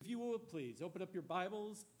please, open up your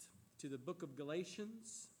Bibles to the book of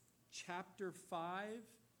Galatians, chapter 5.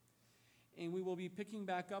 And we will be picking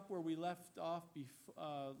back up where we left off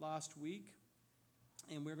last week.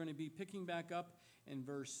 And we're going to be picking back up in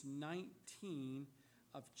verse 19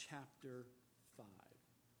 of chapter 5.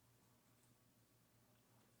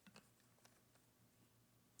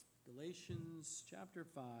 Galatians chapter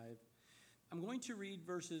 5. I'm going to read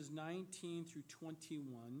verses 19 through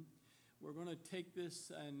 21. We're going to take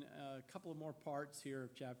this in a couple of more parts here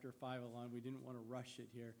of chapter 5 along. We didn't want to rush it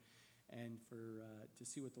here and to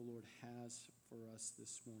see what the Lord has for us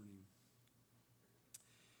this morning.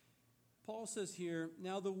 Paul says here,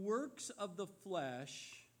 "Now the works of the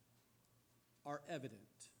flesh are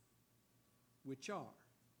evident, which are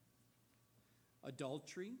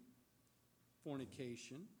adultery,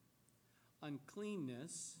 fornication,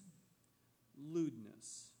 uncleanness,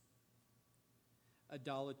 lewdness,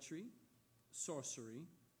 idolatry, sorcery,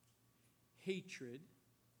 hatred,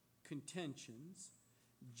 contentions,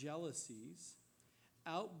 jealousies,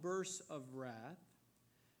 outbursts of wrath,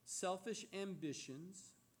 selfish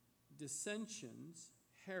ambitions, dissensions,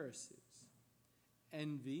 heresies,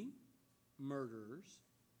 envy, murders,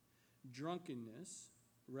 drunkenness,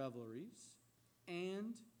 revelries,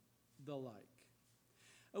 and the like,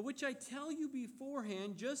 of which I tell you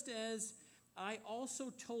beforehand, just as I also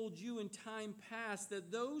told you in time past,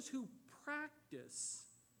 that those who practice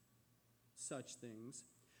such things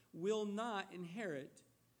will not inherit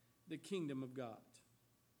the kingdom of God."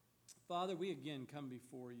 Father, we again come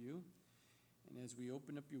before you, and as we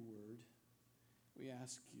open up your word, we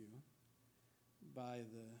ask you, by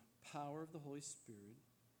the power of the Holy Spirit,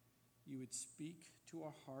 you would speak to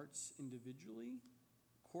our hearts individually,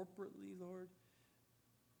 corporately, Lord,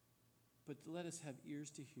 but let us have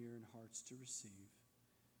ears to hear and hearts to receive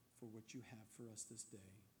for what you have for us this day.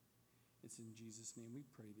 It's in Jesus' name we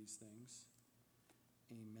pray these things.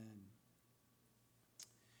 Amen.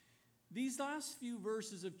 These last few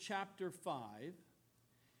verses of chapter 5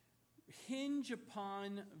 hinge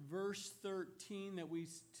upon verse 13 that we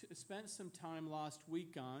spent some time last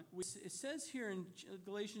week on. It says here in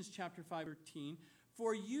Galatians chapter 5:13,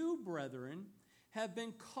 "For you, brethren, have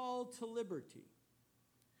been called to liberty.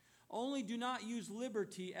 Only do not use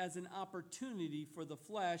liberty as an opportunity for the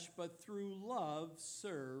flesh, but through love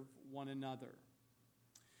serve one another."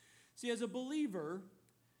 See, as a believer,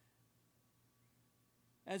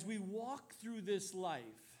 as we walk through this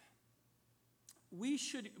life, we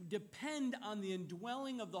should depend on the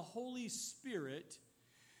indwelling of the Holy Spirit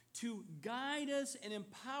to guide us and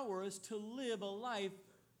empower us to live a life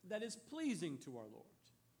that is pleasing to our Lord.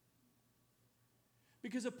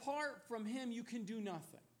 Because apart from Him, you can do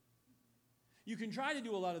nothing. You can try to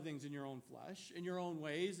do a lot of things in your own flesh, in your own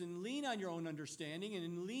ways, and lean on your own understanding,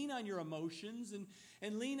 and lean on your emotions,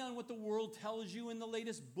 and lean on what the world tells you in the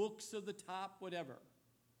latest books of the top, whatever.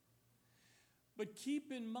 But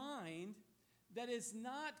keep in mind that it's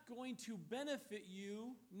not going to benefit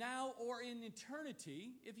you now or in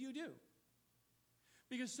eternity if you do.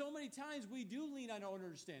 Because so many times we do lean on our own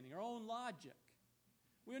understanding, our own logic.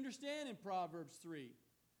 We understand in Proverbs 3,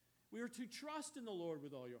 we are to trust in the Lord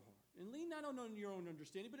with all your heart. And lean not on your own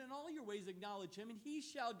understanding, but in all your ways acknowledge Him, and He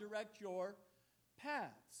shall direct your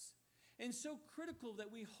paths. And so critical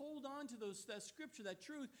that we hold on to that scripture, that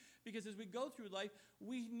truth, because as we go through life,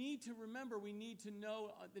 we need to remember, we need to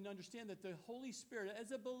know and understand that the Holy Spirit,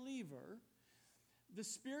 as a believer, the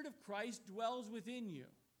Spirit of Christ dwells within you.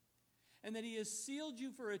 And that He has sealed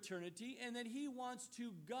you for eternity, and that He wants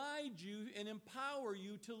to guide you and empower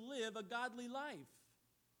you to live a godly life.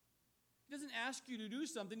 He doesn't ask you to do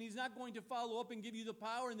something. He's not going to follow up and give you the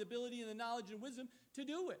power and the ability and the knowledge and wisdom to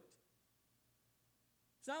do it.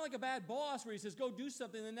 It's not like a bad boss where he says, go do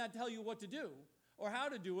something and not tell you what to do or how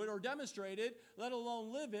to do it or demonstrate it, let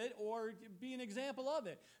alone live it or be an example of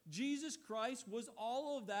it. Jesus Christ was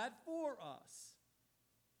all of that for us.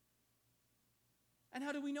 And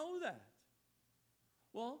how do we know that?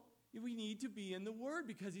 Well, we need to be in the Word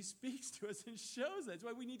because He speaks to us and shows us. That's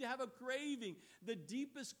why we need to have a craving, the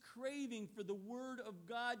deepest craving for the Word of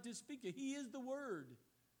God to speak to. He is the Word.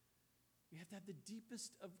 We have to have the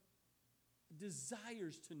deepest of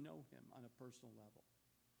desires to know Him on a personal level.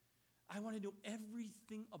 I want to know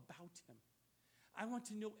everything about Him. I want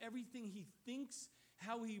to know everything He thinks,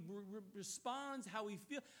 how He responds, how He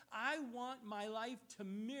feels. I want my life to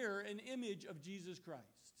mirror an image of Jesus Christ.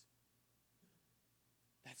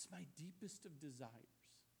 That's my deepest of desires.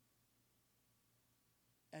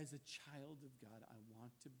 As a child of God, I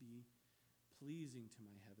want to be pleasing to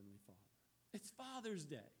my Heavenly Father. It's Father's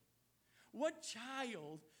Day. What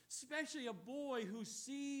child, especially a boy who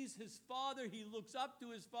sees his father, he looks up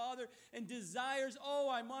to his father and desires, oh,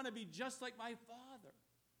 I want to be just like my father.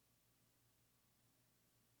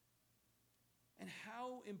 And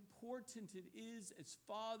how important it is as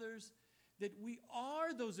fathers that we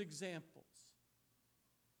are those examples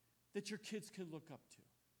that your kids can look up to,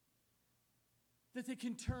 that they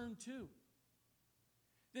can turn to,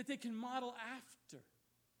 that they can model after.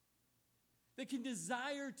 They can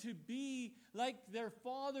desire to be like their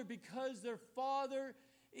father because their father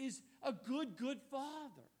is a good, good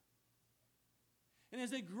father. And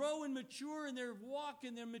as they grow and mature in their walk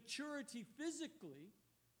and their maturity physically,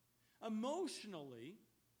 emotionally,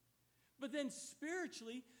 but then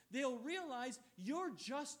spiritually, they'll realize you're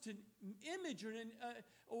just an image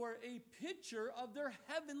or a picture of their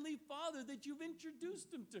heavenly Father that you've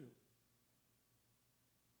introduced them to.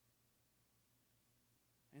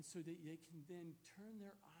 And so that they can then turn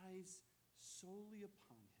their eyes solely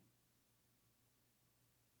upon Him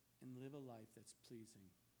and live a life that's pleasing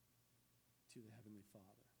to the Heavenly Father.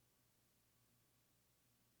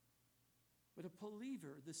 But a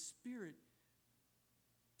believer, the Spirit,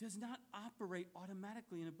 does not operate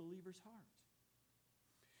automatically in a believer's heart.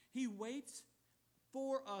 He waits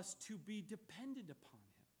for us to be dependent upon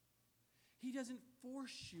Him. He doesn't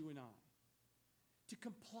force you and I to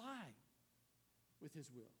comply with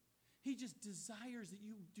His will. He just desires that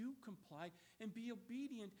you do comply and be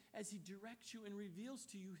obedient as He directs you and reveals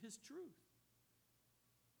to you His truth.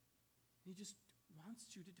 He just wants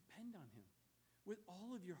you to depend on Him with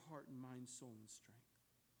all of your heart and mind, soul, and strength.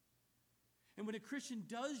 And when a Christian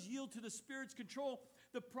does yield to the Spirit's control,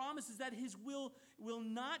 the promise is that his will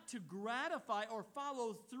not to gratify or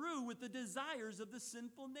follow through with the desires of the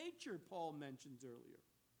sinful nature Paul mentions earlier.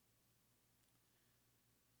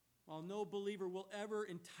 While no believer will ever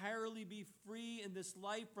entirely be free in this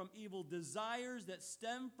life from evil desires that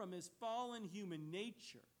stem from his fallen human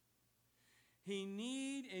nature, he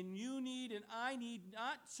need, and you need, and I need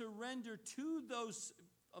not surrender to those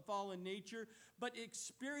fallen nature, but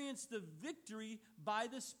experience the victory by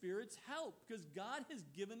the Spirit's help, because God has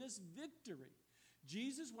given us victory.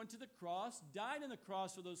 Jesus went to the cross, died on the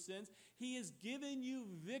cross for those sins. He has given you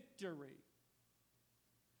victory.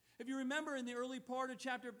 If you remember in the early part of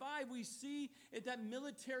chapter 5, we see that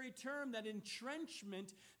military term, that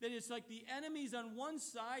entrenchment, that it's like the enemy's on one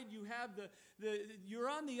side, you have you're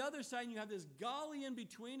on the other side, and you have this gully in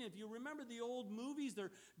between. If you remember the old movies,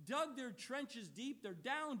 they're dug their trenches deep, they're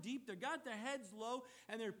down deep, they've got their heads low,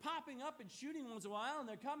 and they're popping up and shooting once in a while, and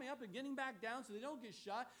they're coming up and getting back down so they don't get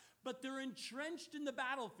shot, but they're entrenched in the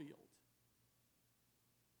battlefield.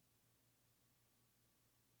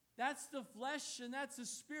 That's the flesh and that's the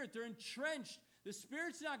spirit. They're entrenched. The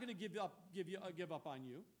spirit's not going to give up on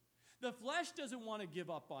you. The flesh doesn't want to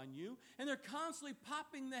give up on you. And they're constantly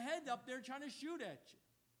popping the head up there trying to shoot at you.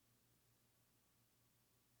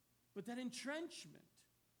 But that entrenchment,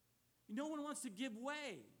 no one wants to give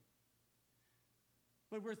way.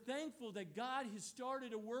 But we're thankful that God has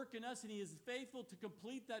started a work in us and He is faithful to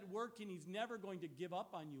complete that work, and He's never going to give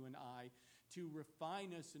up on you and I to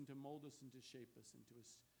refine us and to mold us and to shape us into His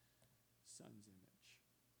Son's image.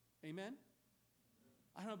 Amen?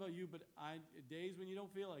 I don't know about you, but days when you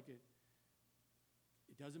don't feel like it,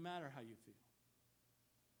 it doesn't matter how you feel.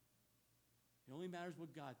 It only matters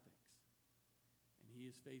what God thinks. And He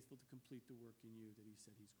is faithful to complete the work in you that He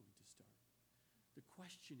said He's going to start. The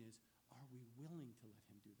question is, are we willing to let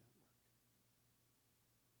Him do that work?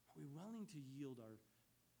 Are we willing to yield our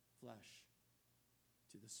flesh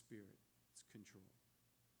to the Spirit's control?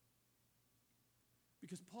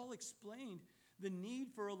 Because Paul explained the need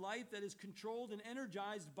for a life that is controlled and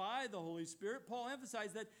energized by the Holy Spirit. Paul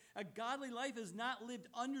emphasized that a godly life is not lived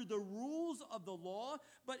under the rules of the law,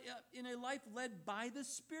 but in a life led by the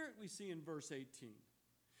Spirit, we see in verse 18.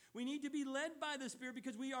 We need to be led by the Spirit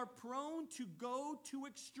because we are prone to go to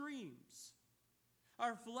extremes.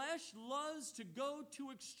 Our flesh loves to go to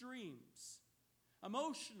extremes,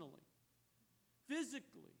 emotionally,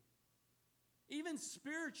 physically, even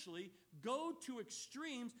spiritually, go to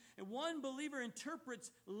extremes. And one believer interprets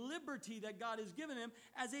liberty that God has given him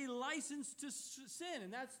as a license to sin.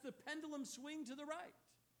 And that's the pendulum swing to the right.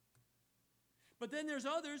 But then there's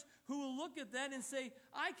others who will look at that and say,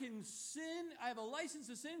 I can sin. I have a license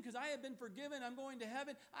to sin because I have been forgiven. I'm going to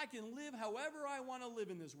heaven. I can live however I want to live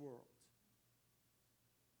in this world.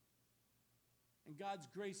 And God's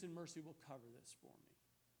grace and mercy will cover this for me.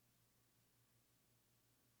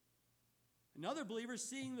 Another believer,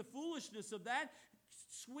 seeing the foolishness of that,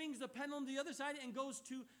 swings the pendulum to the other side and goes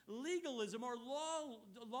to legalism or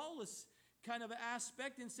lawless kind of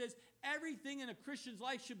aspect and says everything in a Christian's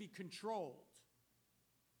life should be controlled.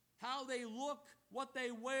 How they look, what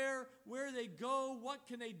they wear, where they go, what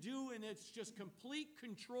can they do, and it's just complete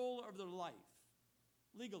control of their life.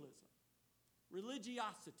 Legalism.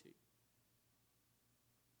 Religiosity.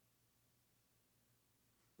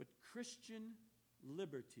 But Christian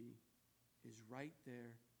liberty is right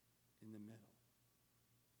there in the middle.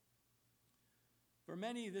 For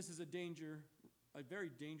many, this is a very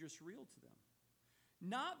dangerous reel to them.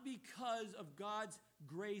 Not because of God's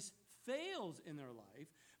grace fails in their life,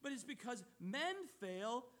 but it's because men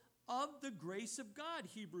fail of the grace of God,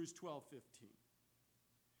 Hebrews 12:15.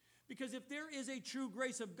 Because if there is a true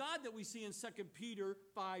grace of God that we see in 2 Peter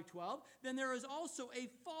 5:12, then there is also a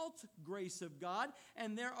false grace of God,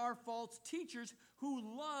 and there are false teachers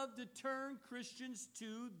who love to turn Christians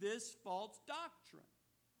to this false doctrine.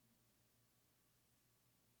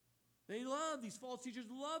 These false teachers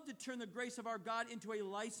love to turn the grace of our God into a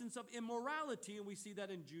license of immorality, and we see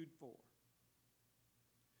that in Jude 4.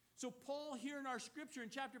 So Paul here in our scripture in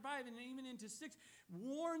chapter 5 and even into 6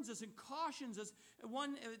 warns us and cautions us, a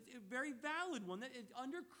very valid one, that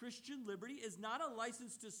under Christian liberty is not a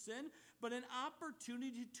license to sin, but an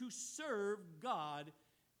opportunity to serve God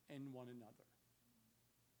and one another.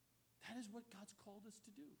 That is what God's called us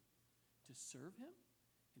to do, to serve him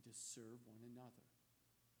and to serve one another,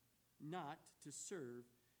 not to serve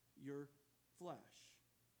your flesh.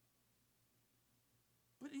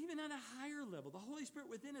 But even on a higher level, the Holy Spirit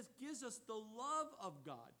within us gives us the love of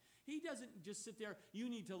God. He doesn't just sit there, you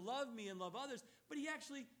need to love me and love others, but he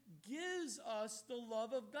actually gives us the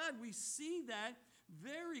love of God. We see that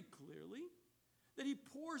very clearly, that he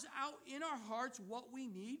pours out in our hearts what we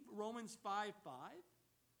need, Romans 5:5.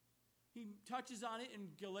 He touches on it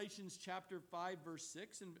in Galatians chapter 5, verse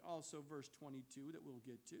 6, and also verse 22 that we'll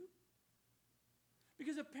get to.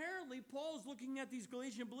 Because apparently Paul is looking at these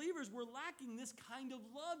Galatian believers were lacking this kind of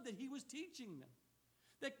love that he was teaching them,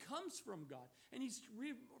 that comes from God. And he's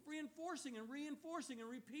reinforcing and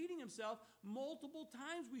repeating himself multiple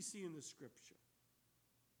times we see in the scripture.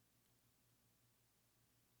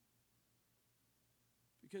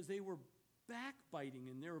 Because they were backbiting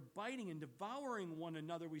and they were biting and devouring one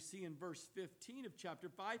another, we see in verse 15 of chapter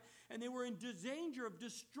 5, and they were in danger of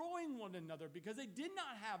destroying one another because they did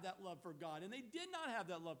not have that love for God and they did not have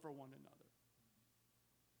that love for one another.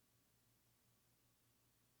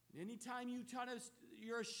 Anytime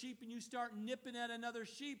you're a sheep and you start nipping at another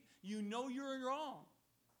sheep, you know you're wrong.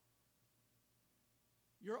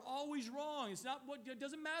 You're always wrong. It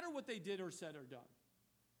doesn't matter what they did or said or done.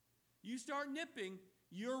 You start nipping,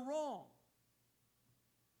 you're wrong.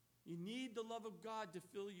 You need the love of God to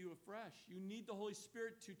fill you afresh. You need the Holy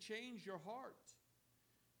Spirit to change your heart,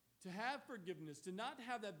 to have forgiveness, to not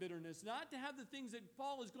have that bitterness, not to have the things that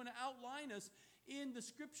Paul is going to outline us in the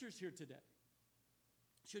scriptures here today.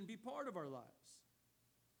 It shouldn't be part of our lives.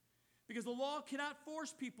 Because the law cannot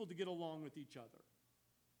force people to get along with each other.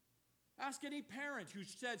 Ask any parent who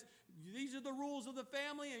says, these are the rules of the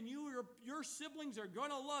family and your siblings are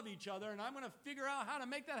going to love each other and I'm going to figure out how to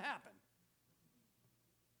make that happen.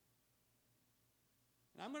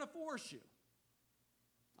 And I'm going to force you.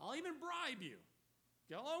 I'll even bribe you.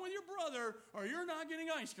 Get along with your brother or you're not getting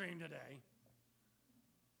ice cream today.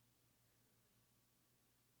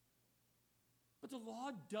 But the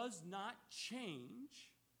law does not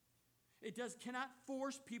change. It cannot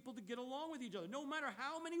force people to get along with each other. No matter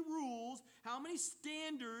how many rules, how many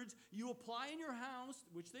standards you apply in your house,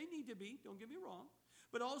 which they need to be, don't get me wrong,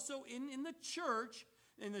 but also in the church,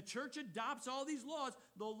 and the church adopts all these laws,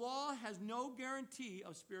 the law has no guarantee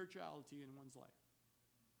of spirituality in one's life.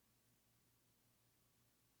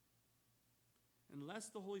 Unless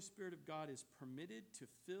the Holy Spirit of God is permitted to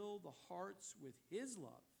fill the hearts with his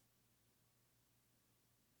love,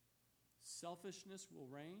 selfishness will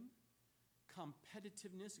reign,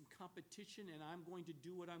 competitiveness and competition, and I'm going to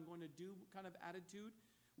do what I'm going to do kind of attitude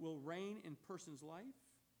will reign in a person's life.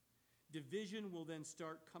 Division will then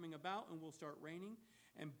start coming about and will start reigning.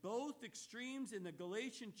 And both extremes in the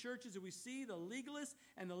Galatian churches that we see, the legalists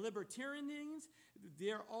and the libertarians,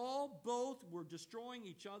 both were destroying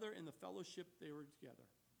each other in the fellowship they were together.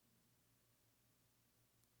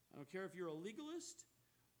 I don't care if you're a legalist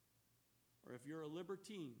or if you're a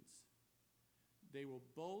libertines. They will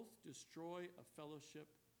both destroy a fellowship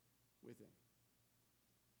within.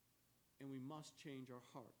 And we must change our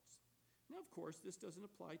hearts. Now, of course, this doesn't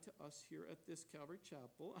apply to us here at this Calvary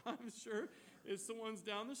Chapel. I'm sure it's the ones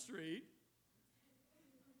down the street.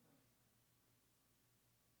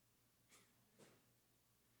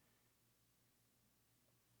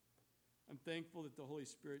 I'm thankful that the Holy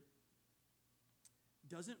Spirit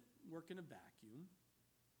doesn't work in a vacuum.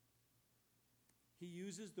 He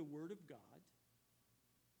uses the Word of God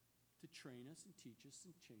to train us and teach us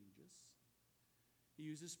and change us. He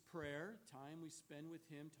uses prayer, time we spend with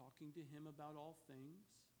Him, talking to Him about all things.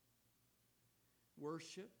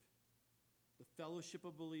 Worship, the fellowship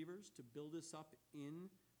of believers to build us up in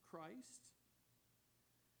Christ.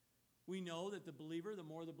 We know that the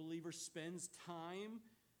more the believer spends time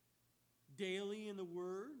daily in the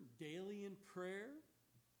Word, daily in prayer,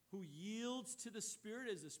 who yields to the Spirit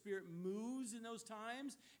as the Spirit moves in those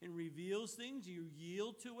times and reveals things, you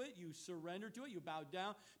yield to it, you surrender to it, you bow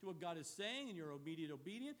down to what God is saying, and you're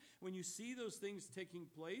obedient. When you see those things taking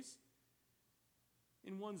place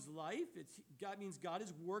in one's life, God means God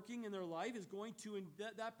is working in their life,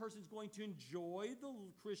 that person's going to enjoy the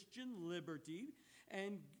Christian liberty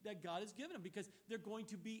and that God has given them, because they're going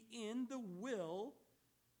to be in the will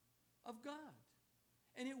of God.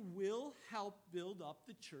 And it will help build up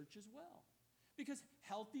the church as well. Because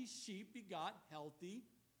healthy sheep begot healthy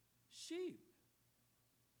sheep.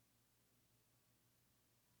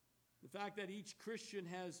 The fact that each Christian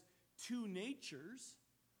has two natures,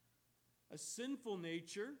 a sinful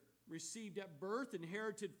nature received at birth,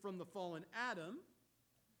 inherited from the fallen Adam,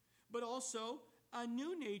 but also a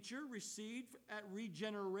new nature received at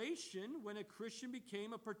regeneration when a Christian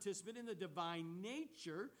became a participant in the divine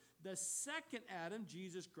nature, the second Adam,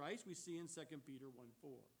 Jesus Christ, we see in 2 Peter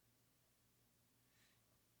 1:4.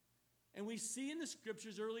 And we see in the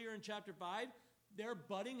scriptures earlier in chapter 5, they're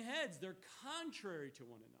butting heads. They're contrary to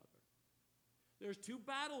one another. There's two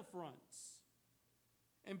battle fronts.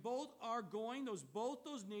 And both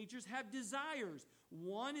those natures have desires.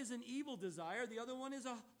 One is an evil desire. The other one is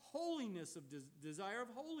a desire of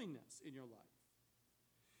holiness in your life.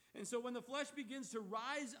 And so when the flesh begins to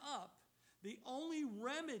rise up, the only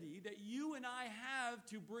remedy that you and I have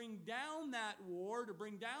to bring down that war, to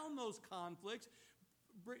bring down those conflicts,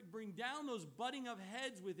 bring down those butting of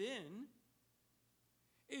heads within,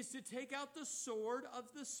 is to take out the sword of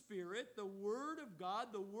the Spirit, the Word of God,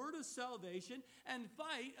 the Word of salvation, and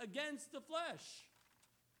fight against the flesh.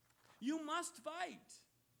 You must fight.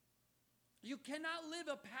 You cannot live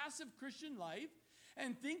a passive Christian life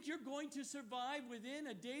and think you're going to survive within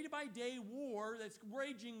a day-by-day war that's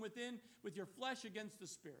raging with your flesh against the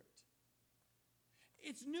Spirit.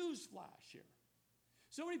 It's newsflash here.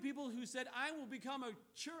 So many people who said, I will become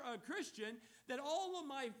a Christian, that all of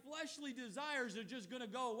my fleshly desires are just going to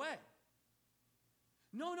go away.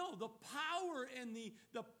 No, the power and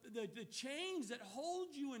the chains that hold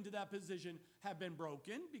you into that position have been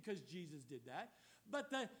broken because Jesus did that.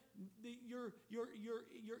 But your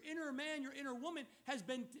inner man, your inner woman has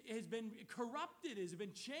been corrupted, has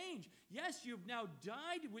been changed. Yes, you've now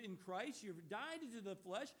died in Christ, you've died into the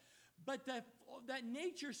flesh, but that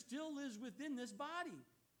nature still is within this body.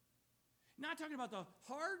 Not talking about the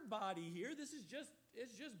hard body here. It's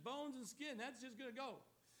just bones and skin. That's just going to go.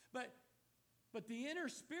 But the inner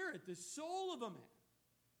spirit, the soul of a man,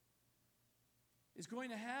 is going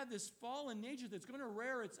to have this fallen nature that's going to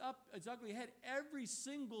rear its ugly head every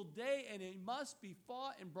single day, and it must be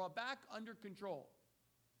fought and brought back under control.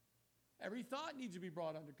 Every thought needs to be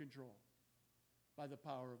brought under control by the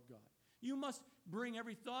power of God. You must bring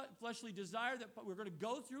every thought, fleshly desire that we're going to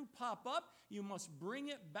go through, pop up. You must bring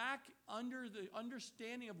it back under the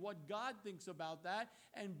understanding of what God thinks about that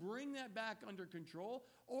and bring that back under control,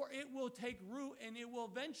 or it will take root and it will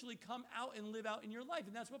eventually come out and live out in your life.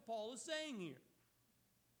 And that's what Paul is saying here.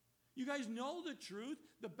 You guys know the truth.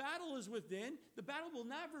 The battle is within. The battle will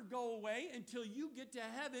never go away until you get to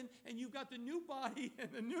heaven and you've got the new body and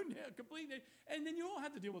the new complete, and then you won't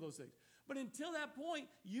have to deal with those things. But until that point,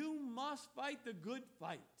 you must fight the good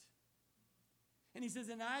fight. And he says,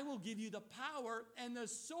 and I will give you the power and the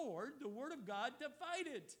sword, the word of God, to fight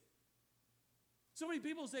it. So many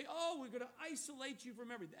people say, oh, we're going to isolate you from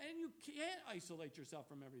everything. And you can't isolate yourself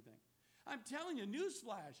from everything. I'm telling you,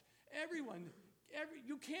 newsflash,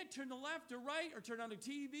 you can't turn to left or right or turn on the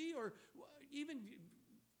TV or even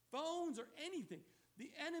phones or anything.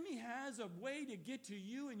 The enemy has a way to get to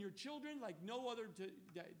you and your children like no other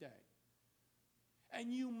day.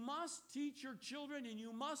 And you must teach your children and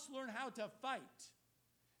you must learn how to fight.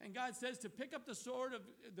 And God says to pick up the sword of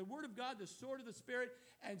the Word of God, the sword of the Spirit,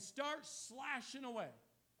 and start slashing away.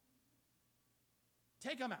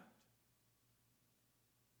 Take them out.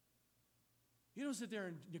 You don't sit there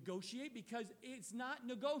and negotiate because it's not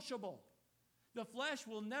negotiable. The flesh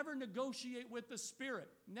will never negotiate with the Spirit.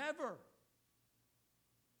 Never.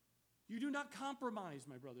 You do not compromise,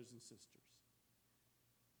 my brothers and sisters.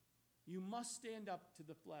 You must stand up to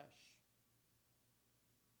the flesh.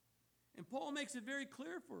 And Paul makes it very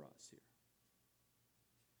clear for us here.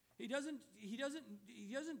 He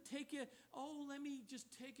doesn't take it, oh, let me just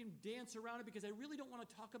take and dance around it because I really don't want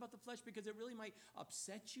to talk about the flesh because it really might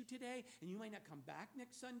upset you today and you might not come back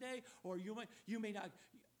next Sunday, or you may not.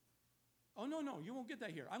 Oh, no, you won't get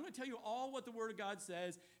that here. I'm going to tell you all what the Word of God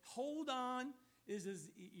says. Hold on.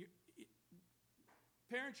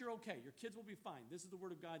 Parents, you're okay. Your kids will be fine. This is the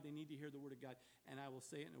Word of God. They need to hear the Word of God, and I will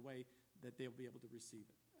say it in a way that they'll be able to receive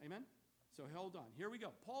it. Amen? So hold on. Here we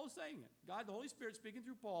go. Paul is saying it. God, the Holy Spirit, speaking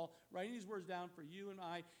through Paul, writing these words down for you and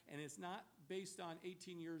I, and it's not based on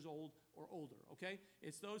 18 years old or older, okay?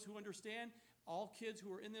 It's those who understand. All kids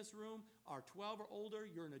who are in this room are 12 or older.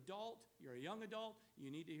 You're an adult. You're a young adult.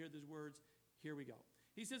 You need to hear these words. Here we go.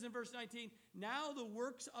 He says in verse 19, now the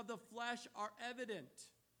works of the flesh are evident.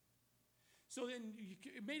 So then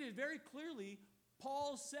it made it very clearly.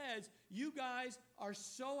 Paul says, you guys are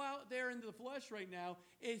so out there in the flesh right now,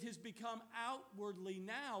 it has become outwardly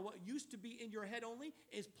now. What used to be in your head only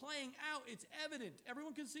is playing out. It's evident.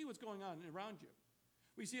 Everyone can see what's going on around you.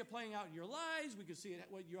 We see it playing out in your lives. We can see it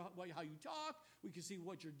how you talk. We can see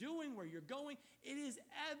what you're doing, where you're going. It is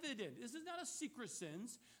evident. This is not a secret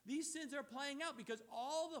sins. These sins are playing out because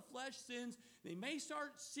all the flesh sins, they may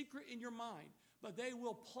start secret in your mind, but they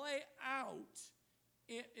will play out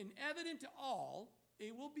and evident to all.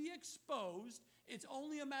 It will be exposed. It's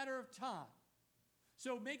only a matter of time.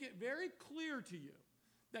 So make it very clear to you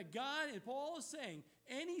that God, and Paul is saying,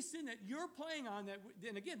 any sin that you're playing on,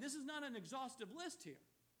 and again, this is not an exhaustive list here.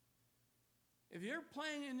 If you're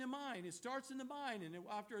playing in the mind, it starts in the mind, and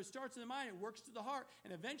after it starts in the mind, it works to the heart,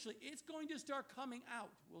 and eventually it's going to start coming out.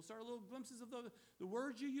 We'll start little glimpses of the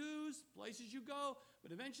words you use, places you go,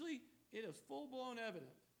 but eventually it is full-blown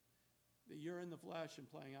evident that you're in the flesh and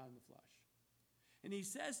playing out in the flesh. And he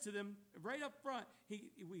says to them right up front,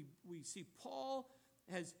 we see Paul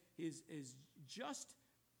has just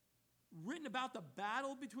written about the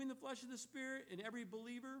battle between the flesh and the spirit in every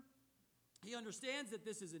believer. He understands that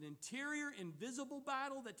this is an interior, invisible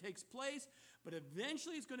battle that takes place, but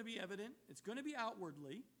eventually it's going to be evident. It's going to be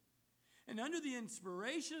outwardly. And under the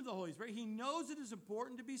inspiration of the Holy Spirit, he knows it is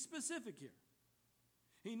important to be specific here.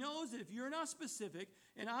 He knows that if you're not specific,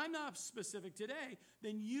 and I'm not specific today,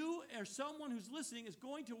 then you or someone who's listening is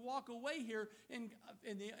going to walk away here, and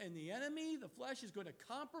the enemy, the flesh, is going to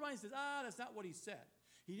compromise. Says, that's not what he said.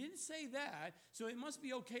 He didn't say that, so it must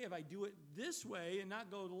be okay if I do it this way and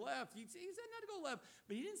not go to the left. He said not to go left,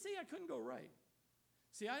 but he didn't say I couldn't go right.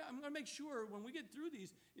 See, I'm going to make sure when we get through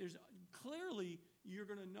these, clearly you're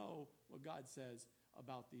going to know what God says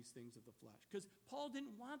about these things of the flesh. Because Paul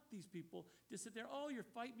didn't want these people to sit there, you're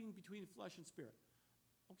fighting between flesh and spirit.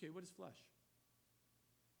 Okay, what is flesh?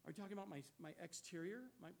 Are you talking about my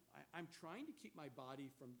exterior? I'm trying to keep my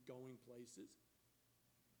body from going places.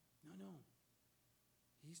 No.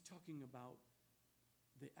 He's talking about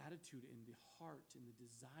the attitude and the heart and the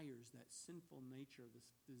desires, that sinful nature, the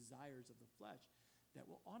desires of the flesh that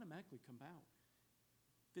will automatically come out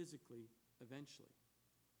physically eventually.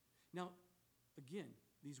 Now, again,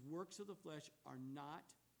 these works of the flesh are not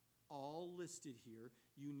all listed here.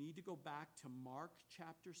 You need to go back to Mark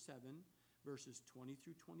chapter 7, verses 20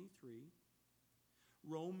 through 23,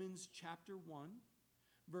 Romans chapter 1,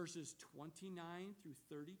 verses 29 through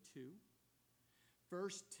 32, 1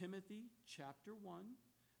 Timothy chapter 1,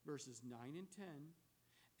 verses 9 and 10,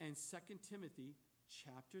 and 2 Timothy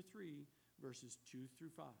chapter 3, verses 2 through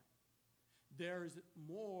 5. There's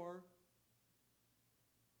more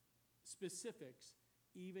specifics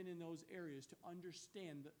even in those areas to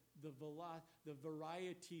understand the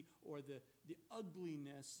variety or the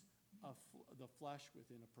ugliness of the flesh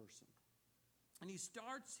within a person. And he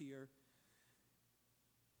starts here,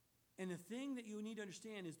 and the thing that you need to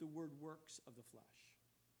understand is the word works of the flesh.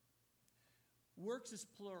 Works is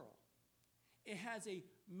plural. It has a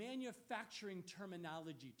manufacturing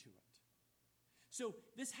terminology to it. So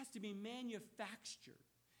this has to be manufactured.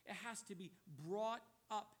 It has to be brought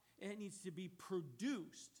up. And it needs to be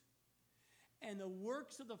produced. And the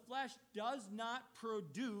works of the flesh does not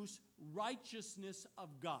produce righteousness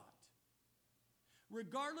of God.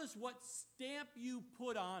 Regardless what stamp you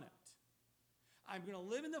put on it. I'm going to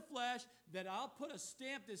live in the flesh, that I'll put a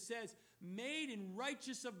stamp that says, made in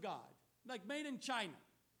righteous of God. Like made in China.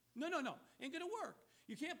 No. Ain't going to work.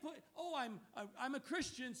 You can't put, I'm a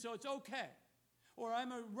Christian, so it's okay. Or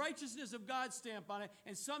I'm a righteousness of God stamp on it,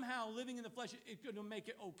 and somehow living in the flesh, it's going to make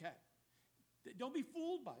it okay. Don't be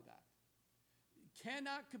fooled by that. It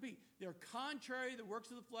cannot compete. They're contrary. The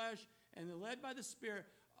works of the flesh and the led by the Spirit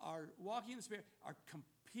are walking in the Spirit, are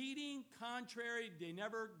competing, contrary. They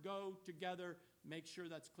never go together. Make sure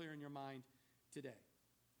that's clear in your mind today.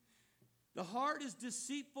 The heart is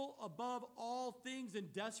deceitful above all things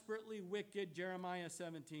and desperately wicked, Jeremiah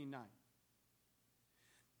 17:9.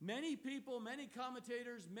 Many people, many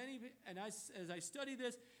commentators, as I study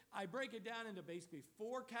this, I break it down into basically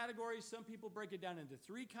 4 categories. Some people break it down into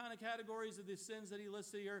 3 kind of categories of the sins that he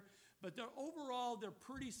lists here. But overall, they're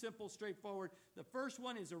pretty simple, straightforward. The first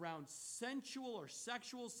one is around sensual or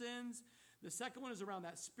sexual sins. The second one is around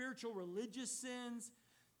that spiritual, religious sins.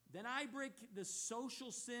 Then I break the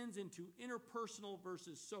social sins into interpersonal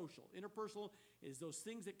versus social. Interpersonal is those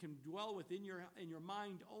things that can dwell within in your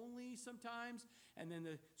mind only sometimes. And then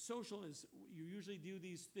the social is you usually do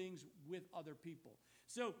these things with other people.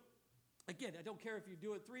 So, again, I don't care if you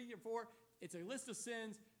do it 3 or 4. It's a list of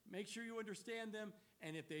sins. Make sure you understand them.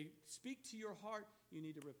 And if they speak to your heart, you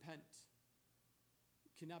need to repent.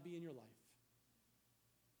 It cannot be in your life.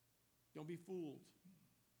 Don't be fooled.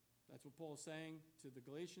 That's what Paul is saying to the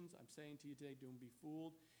Galatians. I'm saying to you today, don't be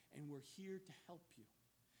fooled. And we're here to help you.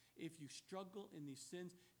 If you struggle in these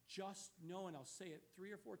sins, just know, and I'll say it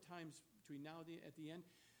 3 or 4 times between now and at the end,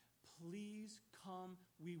 please come.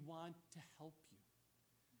 We want to help you.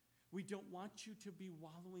 We don't want you to be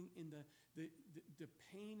wallowing in the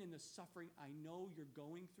pain and the suffering I know you're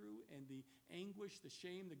going through, and the anguish, the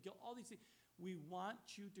shame, the guilt, all these things. We want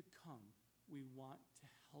you to come. We want to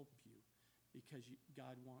help you because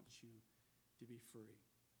God wants you to be free.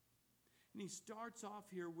 And he starts off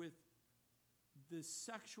here with the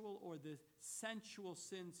sexual or the sensual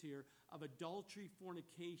sins here of adultery,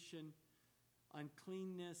 fornication,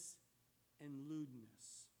 uncleanness, and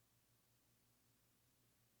lewdness.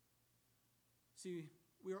 See,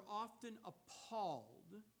 we are often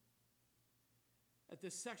appalled at the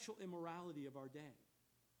sexual immorality of our day.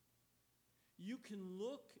 You can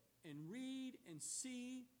look and read and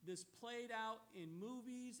see this played out in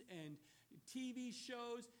movies and TV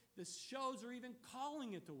shows. The shows are even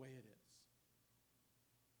calling it the way it is.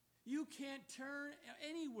 You can't turn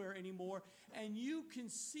anywhere anymore, and you can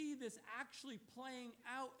see this actually playing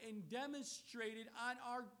out and demonstrated on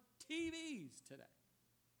our TVs today.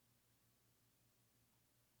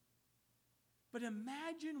 But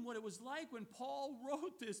imagine what it was like when Paul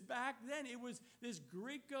wrote this back then. It was this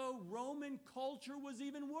Greco-Roman culture was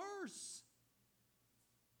even worse.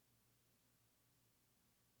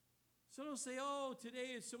 So don't say, oh,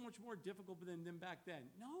 today is so much more difficult than back then.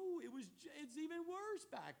 No, it's even worse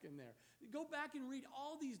back in there. Go back and read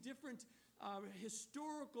all these different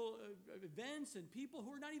historical events and people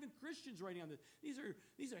who are not even Christians writing on this. These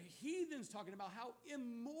are heathens talking about how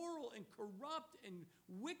immoral and corrupt and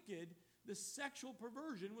wicked the sexual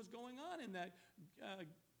perversion was going on in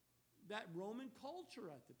that Roman culture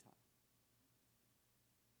at the time.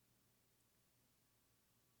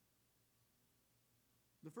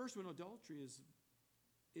 The first one, adultery,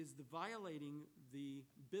 is the violating the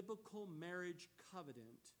biblical marriage covenant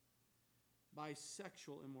by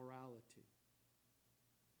sexual immorality.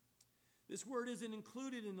 This word isn't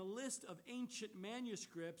included in the list of ancient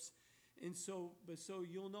manuscripts, and so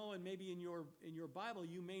you'll know, and maybe in your Bible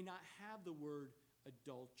you may not have the word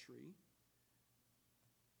adultery,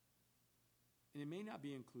 and it may not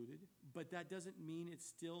be included, but that doesn't mean it's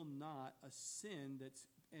still not a sin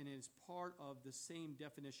and is part of the same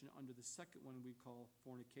definition under the second one we call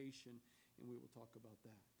fornication, and we will talk about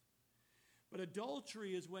that. But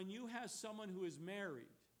adultery is when you have someone who is married,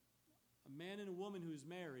 a man and a woman who is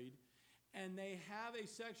married, and they have a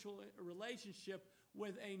sexual relationship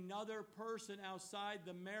with another person outside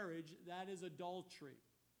the marriage. That is adultery.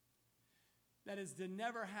 That is to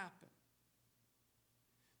never happen.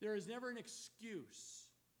 There is never an excuse.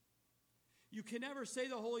 You can never say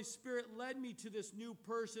the Holy Spirit led me to this new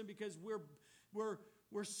person because we're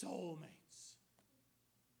soulmates.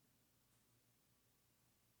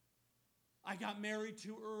 I got married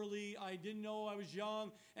too early. I didn't know I was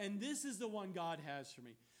young. And this is the one God has for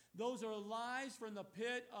me. Those are lies from the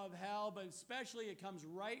pit of hell, but especially it comes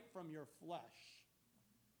right from your flesh.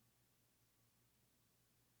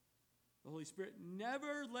 The Holy Spirit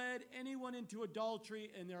never led anyone into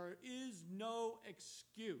adultery, and there is no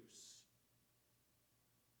excuse.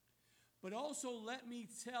 But also let me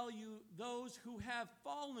tell you, those who have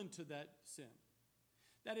fallen to that sin.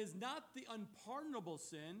 That is not the unpardonable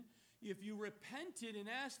sin. If you repented and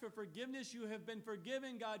asked for forgiveness, you have been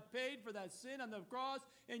forgiven. God paid for that sin on the cross,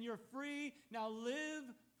 and you're free. Now live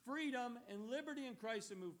freedom and liberty in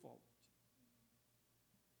Christ and move forward.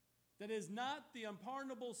 That is not the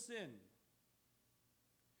unpardonable sin.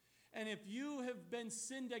 And if you have been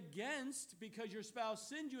sinned against because your spouse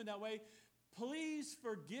sinned you in that way, Please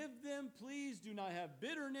forgive them. Please do not have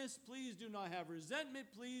bitterness. Please do not have resentment.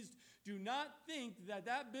 Please do not think that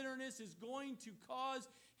that bitterness is going to cause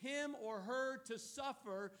him or her to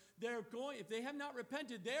suffer. If they have not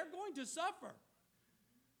repented, they're going to suffer.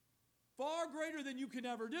 Far greater than you can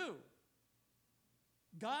ever do.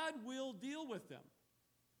 God will deal with them.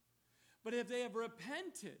 But if they have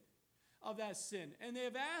repented of that sin, and they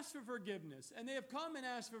have asked for forgiveness, and they have come and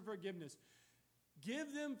asked for forgiveness,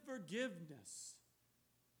 give them forgiveness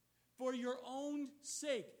for your own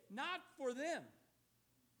sake, not for them,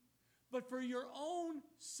 but for your own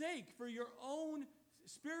sake, for your own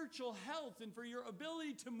spiritual health, and for your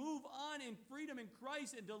ability to move on in freedom in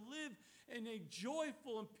Christ and to live in a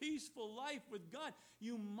joyful and peaceful life with God.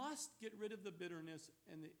 You must get rid of the bitterness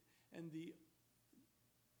and the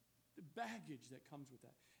baggage that comes with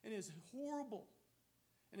that. And as horrible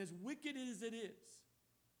and as wicked as it is,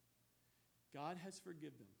 God has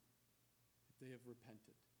forgiven them if they have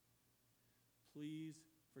repented. Please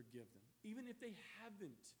forgive them. Even if they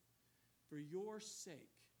haven't, for your sake,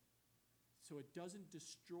 so it doesn't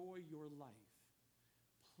destroy your life,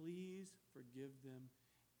 please forgive them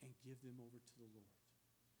and give them over to the Lord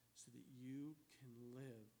so that you can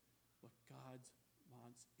live what God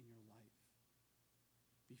wants in your life.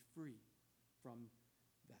 Be free from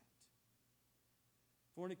that.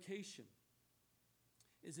 Fornication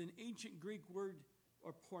is an ancient Greek word,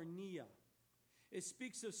 or porneia. It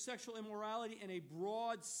speaks of sexual immorality in a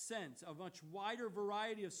broad sense, a much wider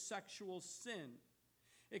variety of sexual sin.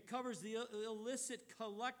 It covers the illicit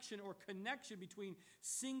collection or connection between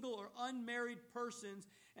single or unmarried persons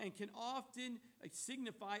and can often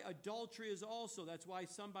signify adultery as also. That's why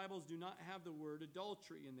some Bibles do not have the word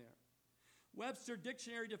adultery in there. Webster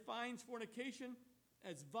Dictionary defines fornication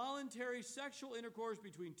as voluntary sexual intercourse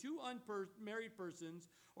between two unmarried persons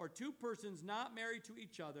or two persons not married to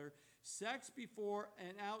each other, sex before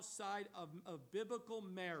and outside of biblical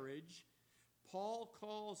marriage. Paul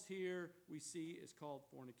calls here, we see, is called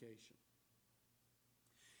fornication.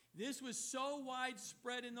 This was so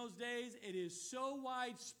widespread in those days. It is so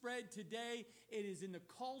widespread today. It is in the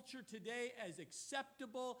culture today as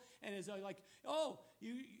acceptable and as like, oh,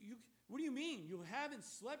 what do you mean? You haven't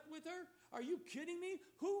slept with her? Are you kidding me?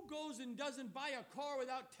 Who goes and doesn't buy a car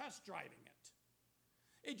without test driving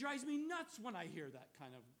it? It drives me nuts when I hear that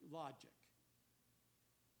kind of logic.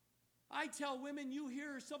 I tell women, you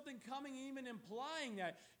hear something coming, even implying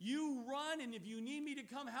that. You run, and if you need me to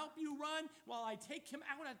come help you run while I take him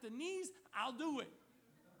out at the knees, I'll do it.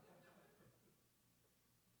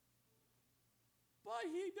 But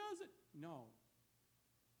he doesn't. No.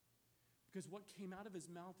 Because what came out of his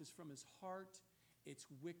mouth is from his heart. It's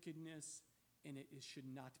wickedness, and it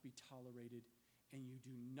should not be tolerated. And you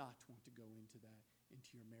do not want to go into that,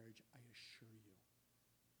 into your marriage, I assure you.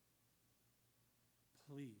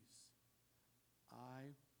 Please.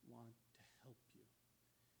 I want to help you.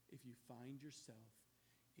 If you find yourself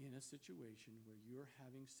in a situation where you're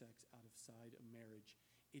having sex outside of marriage,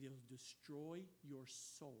 it'll destroy your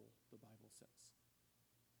soul, the Bible says.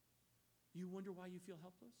 Do you wonder why you feel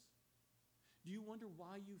helpless? Do you wonder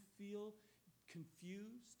why you feel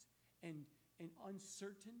confused and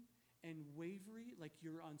uncertain and wavery, like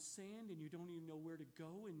you're on sand and you don't even know where to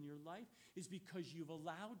go in your life? Is because you've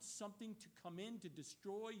allowed something to come in to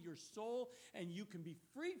destroy your soul, and you can be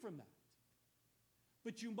free from that.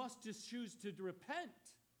 But you must just choose to repent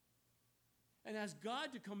and ask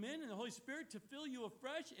God to come in and the Holy Spirit to fill you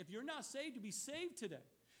afresh. If you're not saved, to be saved today.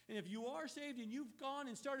 And if you are saved and you've gone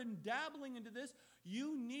and started dabbling into this,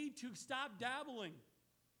 you need to stop dabbling.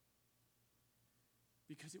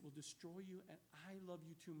 Because it will destroy you, and I love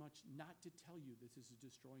you too much not to tell you this is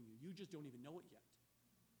destroying you. You just don't even know it yet.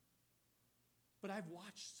 But I've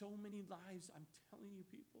watched so many lives, I'm telling you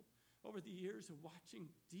people, over the years of watching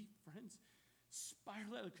deep friends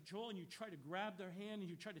spiral out of control, and you try to grab their hand and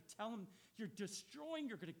you try to tell them you're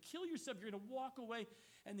destroying, you're going to kill yourself, you're going to walk away,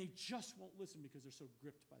 and they just won't listen because they're so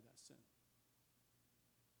gripped by that sin.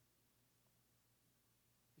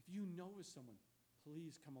 If you know of someone,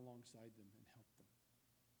 please come alongside them and help them.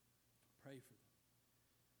 Pray for them.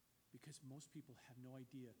 Because most people have no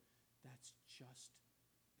idea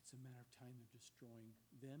it's a matter of time they're destroying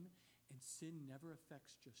them. And sin never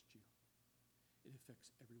affects just you. It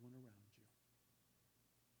affects everyone around you.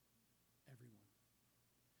 Everyone.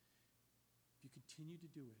 If you continue to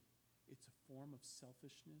do it, it's a form of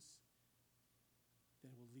selfishness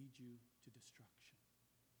that will lead you to destruction.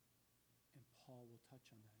 And Paul will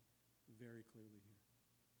touch on that very clearly here.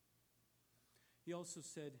 He also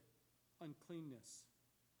said, uncleanness.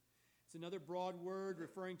 It's another broad word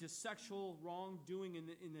referring to sexual wrongdoing in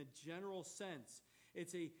the general sense.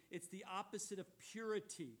 It's the opposite of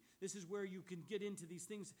purity. This is where you can get into these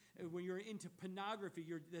things when you're into pornography.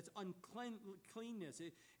 That's uncleanness.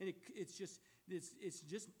 It's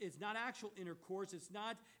not actual intercourse. It's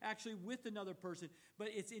not actually with another person, but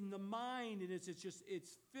it's in the mind, and it's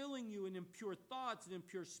filling you in impure thoughts and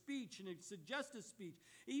impure speech and suggestive speech.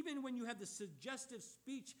 Even when you have the suggestive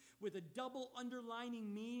speech with a double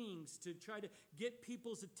underlining meanings to try to get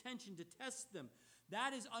people's attention, to test them,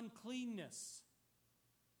 that is uncleanness.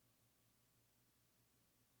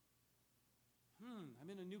 I'm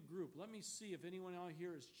in a new group. Let me see if anyone out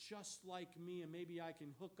here is just like me, and maybe I can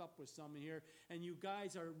hook up with someone here. And you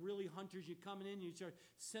guys are really hunters. You're coming in, you start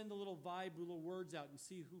send a little vibe, little words out, and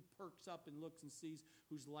see who perks up and looks and sees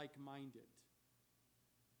who's like-minded.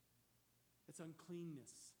 It's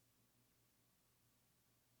uncleanness.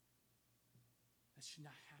 That should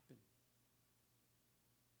not happen.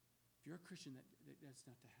 If you're a Christian, that's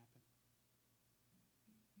not to happen.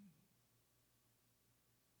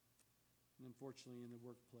 And unfortunately, in the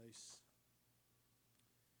workplace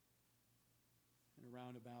and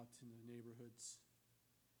around about in the neighborhoods,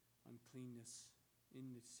 uncleanness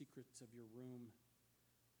in the secrets of your room,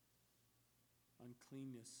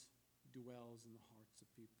 uncleanness dwells in the hearts of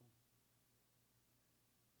people.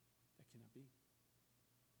 That cannot be.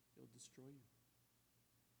 It'll destroy you.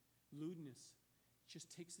 Lewdness just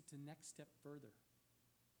takes it to the next step further.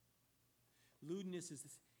 Lewdness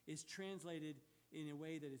is translated in a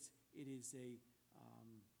way that it is a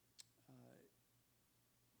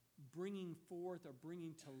bringing forth or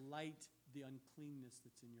bringing to light the uncleanness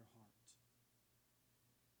that's in your heart.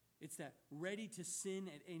 It's that ready to sin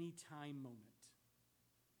at any time moment.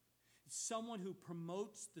 It's someone who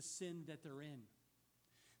promotes the sin that they're in,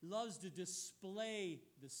 loves to display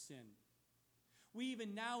the sin. We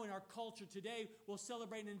even now in our culture today will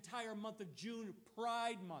celebrate an entire month of June,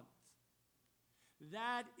 Pride Month.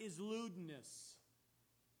 That is lewdness.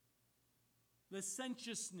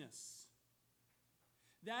 Licentiousness.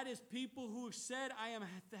 That is people who said, I am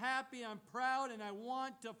happy, I'm proud, and I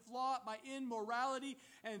want to flaunt my immorality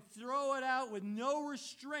and throw it out with no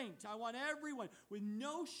restraint. I want everyone with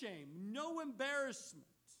no shame, no embarrassment.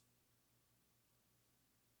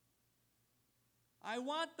 I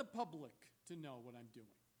want the public to know what I'm doing.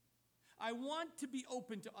 I want to be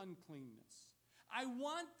open to uncleanness. I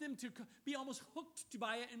want them to be almost hooked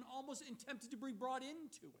by it and almost tempted to be brought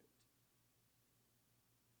into it.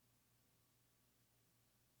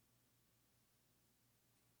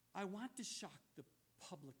 I want to shock the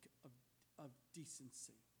public of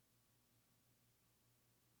decency.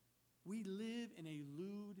 We live in a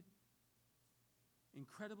lewd,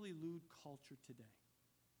 incredibly lewd culture today.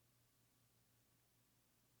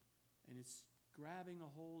 And it's grabbing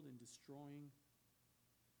a hold and destroying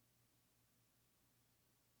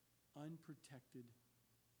unprotected,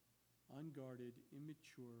 unguarded,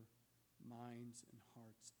 immature minds and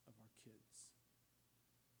hearts of our kids.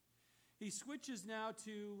 He switches now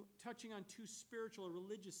to touching on two spiritual or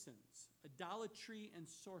religious sins, idolatry and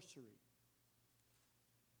sorcery.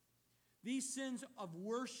 These sins of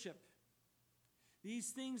worship,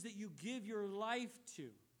 these things that you give your life to,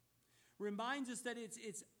 reminds us that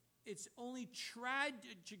it's only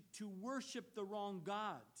tragic to worship the wrong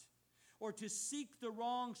God or to seek the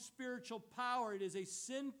wrong spiritual power. It is a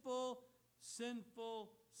sinful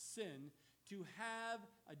sin to have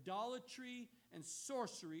idolatry and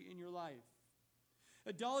sorcery in your life.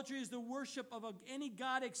 Idolatry is the worship of any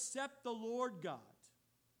God except the Lord God.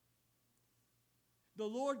 The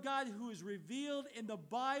Lord God who is revealed in the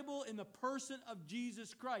Bible in the person of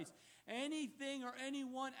Jesus Christ. Anything or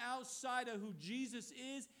anyone outside of who Jesus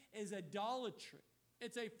is idolatry.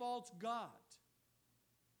 It's a false god.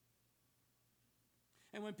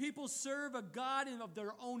 And when people serve a God of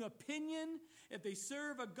their own opinion, if they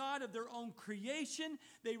serve a God of their own creation,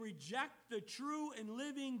 they reject the true and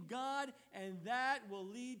living God, and that will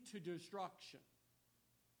lead to destruction.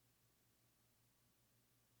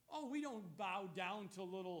 Oh, we don't bow down to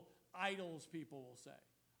little idols, people will say.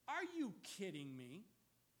 Are you kidding me?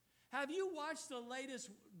 Have you watched the latest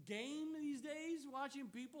game these days, watching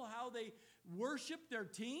people how they worship their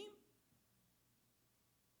team?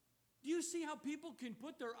 Do you see how people can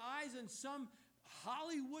put their eyes on some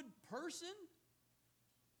Hollywood person?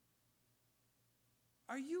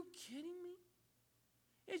 Are you kidding me?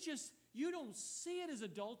 It's just, you don't see it as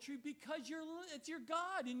adultery because it's your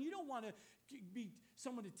God, and you don't want to be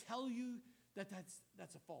someone to tell you that's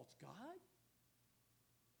a false God.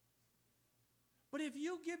 But if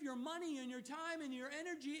you give your money and your time and your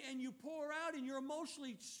energy and you pour out and you're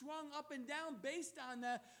emotionally swung up and down based on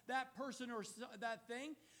that person or that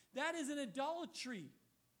thing, that is an idolatry.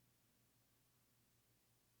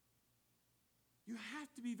 You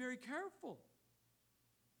have to be very careful.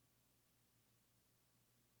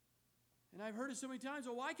 And I've heard it so many times,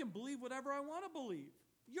 oh, I can believe whatever I want to believe.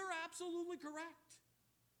 You're absolutely correct.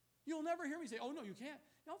 You'll never hear me say, oh, no, you can't.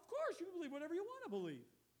 Now, of course, you can believe whatever you want to believe.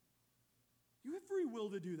 You have free will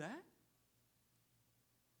to do that.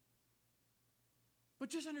 But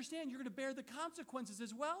just understand, you're going to bear the consequences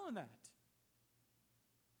as well in that.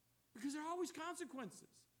 Because there are always consequences.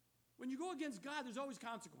 When you go against God, there's always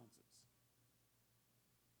consequences.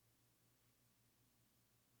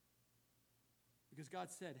 Because God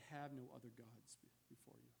said, have no other gods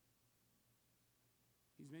before you.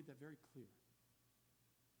 He's made that very clear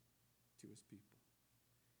to his people.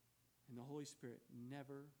 And the Holy Spirit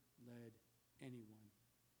never led anyone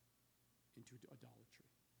into idolatry.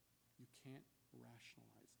 You can't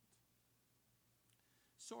rationalize it.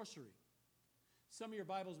 Sorcery. Some of your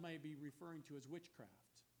Bibles might be referring to as witchcraft.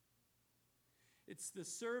 It's the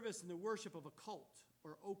service and the worship of a cult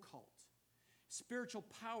or occult. Spiritual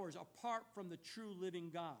powers apart from the true living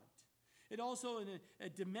God. It also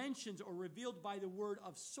dimensions or revealed by the word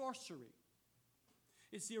of sorcery.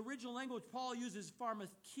 It's the original language Paul uses,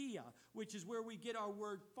 pharmakia, which is where we get our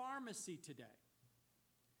word pharmacy today.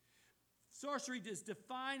 Sorcery is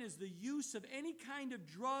defined as the use of any kind of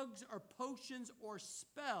drugs or potions or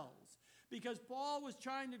spells, because Paul was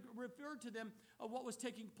trying to refer to them of what was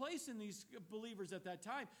taking place in these believers at that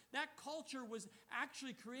time. That culture was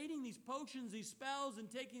actually creating these potions, these spells, and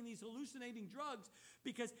taking these hallucinating drugs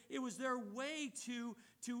because it was their way to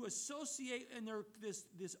associate in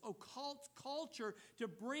this occult culture to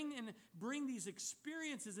bring these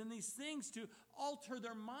experiences and these things to alter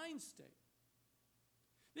their mind state.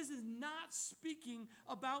 This is not speaking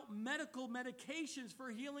about medical medications for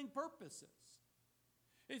healing purposes.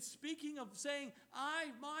 It's speaking of saying,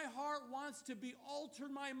 my heart wants to be altered,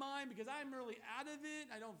 my mind, because I'm really out of it.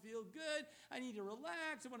 I don't feel good. I need to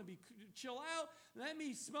relax. I want to chill out. Let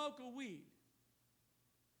me smoke a weed.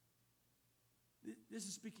 This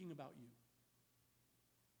is speaking about you.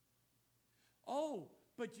 Oh,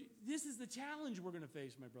 but this is the challenge we're going to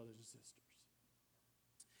face, my brothers and sisters.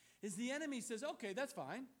 Is the enemy says, okay, that's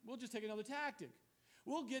fine. We'll just take another tactic.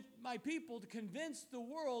 We'll get my people to convince the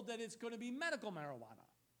world that it's going to be medical marijuana.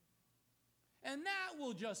 And that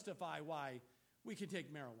will justify why we can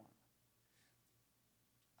take marijuana.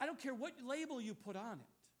 I don't care what label you put on it.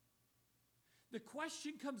 The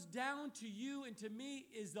question comes down to you and to me,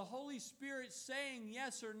 is the Holy Spirit saying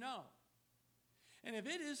yes or no? And if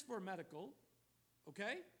it is for medical,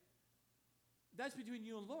 okay, that's between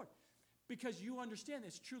you and the Lord. Because you understand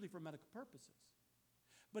it's truly for medical purposes.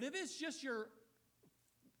 But if it's just your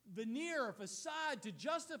veneer or facade to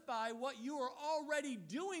justify what you were already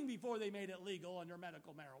doing before they made it legal under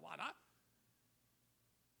medical marijuana,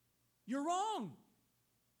 you're wrong.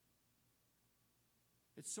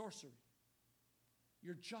 It's sorcery.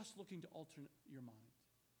 You're just looking to alter your mind.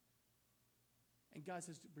 And God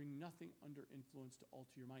says to bring nothing under influence to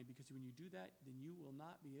alter your mind, because when you do that, then you will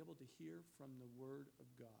not be able to hear from the Word of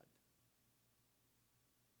God.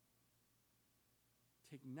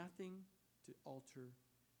 Take nothing to alter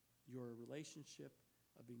your relationship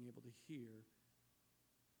of being able to hear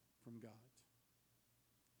from God.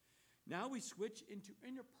 Now we switch into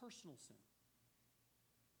interpersonal sin.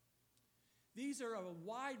 These are a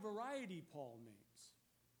wide variety, Paul names.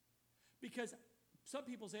 Because some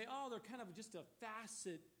people say, oh, they're kind of just a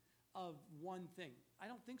facet of one thing. I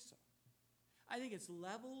don't think so. I think it's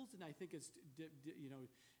levels, and I think it's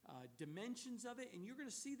dimensions of it, and you're going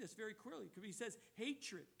to see this very clearly. Because he says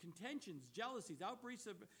hatred, contentions, jealousies,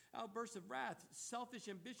 outbursts of wrath, selfish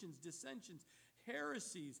ambitions, dissensions,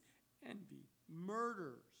 heresies, envy,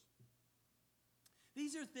 murders.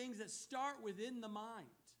 These are things that start within the mind.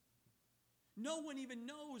 No one even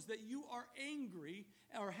knows that you are angry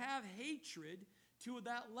or have hatred to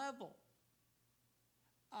that level.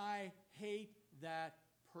 I hate that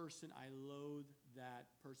person. I loathe that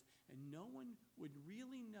person. And no one would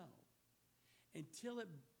really know until it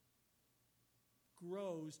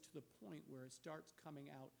grows to the point where it starts coming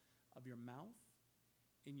out of your mouth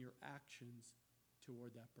in your actions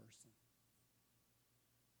toward that person.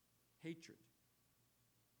 Hatred.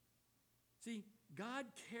 See, God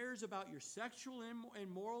cares about your sexual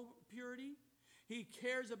and moral purity. He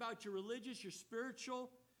cares about your religious, your spiritual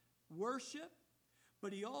worship.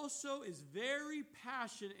 But he also is very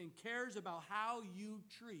passionate and cares about how you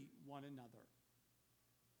treat one another.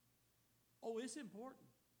 Oh, it's important.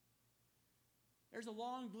 There's a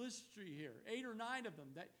long list here, 8 or 9 of them,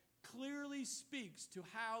 that clearly speaks to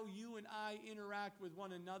how you and I interact with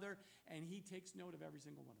one another, and he takes note of every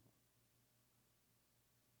single one of them.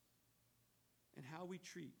 And how we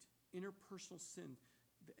treat interpersonal sin,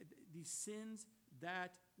 these sins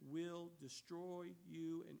that will destroy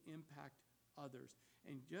you and impact others.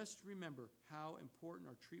 And just remember how important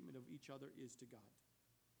our treatment of each other is to God.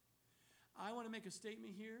 I want to make a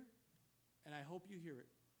statement here, and I hope you hear it.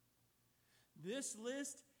 This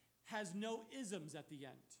list has no isms at the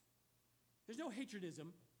end. There's no hatredism.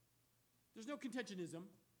 There's no contentionism.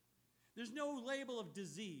 There's no label of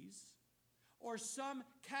disease or some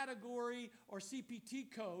category or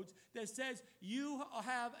CPT codes that says you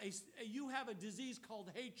have a disease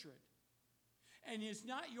called hatred. And it's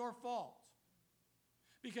not your fault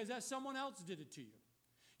because someone else did it to you.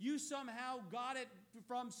 You somehow got it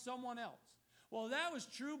from someone else. Well, that was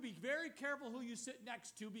true. Be very careful who you sit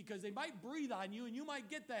next to because they might breathe on you and you might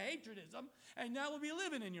get the hatredism and that will be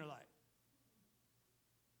living in your life.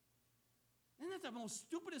 Isn't that the most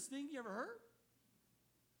stupidest thing you ever heard?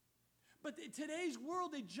 But in today's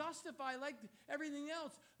world, they justify like everything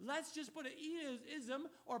else. Let's just put an ism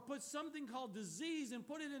or put something called disease and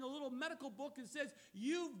put it in a little medical book that says,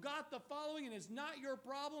 you've got the following and it's not your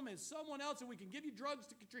problem, it's someone else and we can give you drugs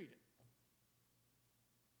to treat it.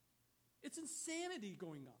 It's insanity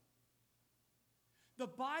going on. The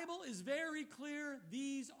Bible is very clear.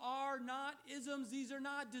 These are not isms. These are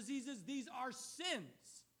not diseases. These are sins.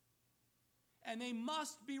 And they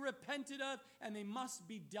must be repented of, and they must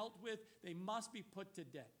be dealt with. They must be put to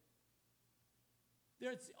death.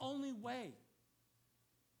 It's the only way.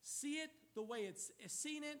 See it the way it's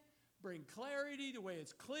seen it, bring clarity the way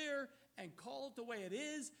it's clear, and call it the way it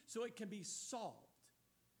is so it can be solved.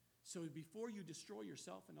 So before you destroy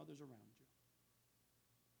yourself and others around you.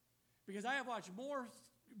 Because I have watched more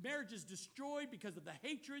marriages destroyed because of the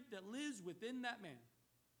hatred that lives within that man.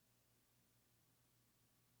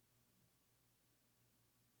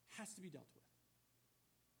 Has to be dealt with.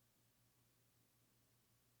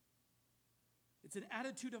 It's an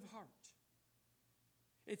attitude of heart.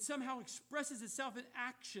 It somehow expresses itself in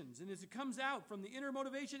actions, and as it comes out from the inner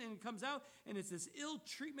motivation, and it comes out, and it's this ill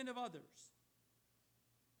treatment of others.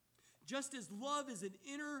 Just as love is an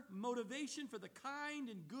inner motivation for the kind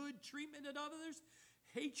and good treatment of others,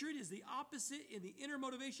 hatred is the opposite in the inner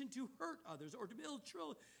motivation to hurt others or to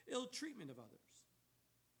ill treatment of others.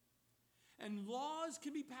 And laws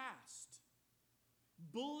can be passed.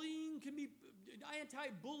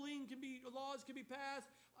 Anti-bullying laws can be passed.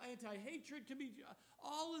 Anti-hatred can be,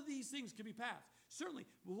 all of these things can be passed. Certainly,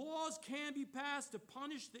 laws can be passed to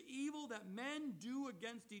punish the evil that men do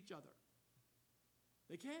against each other.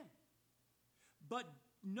 They can. But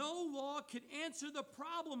no law can answer the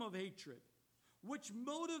problem of hatred, which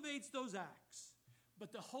motivates those acts.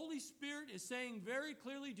 But the Holy Spirit is saying very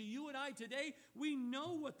clearly to you and I today, we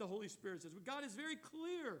know what the Holy Spirit says. God is very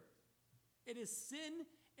clear. It is sin,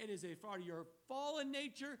 it is a part of your fallen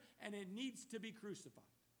nature, and it needs to be crucified.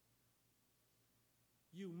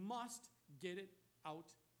 You must get it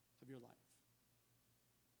out of your life.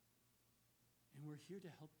 And we're here to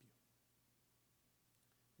help you.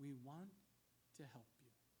 We want to help you.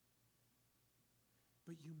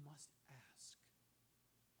 But you must ask.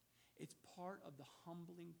 It's part of the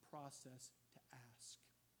humbling process to ask.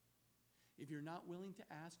 If you're not willing to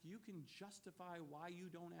ask, you can justify why you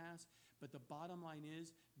don't ask, but the bottom line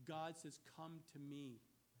is, God says, come to me.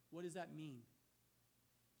 What does that mean?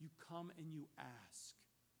 You come and you ask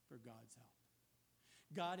for God's help.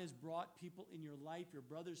 God has brought people in your life, your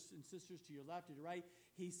brothers and sisters to your left and your right.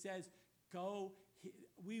 He says, go,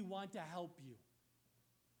 we want to help you.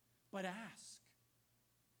 But ask.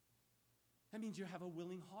 That means you have a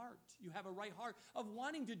willing heart. You have a right heart of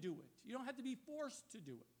wanting to do it. You don't have to be forced to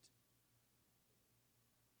do it.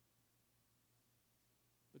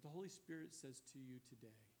 But the Holy Spirit says to you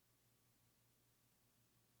today,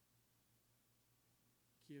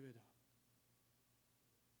 give it up.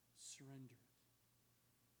 Surrender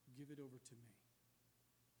it. Give it over to me.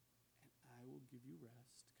 And I will give you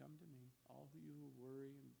rest. Come to me. All of you who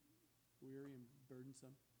worry and weary and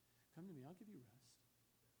burdensome, come to me. I'll give you rest.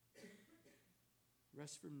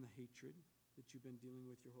 Rest from the hatred that you've been dealing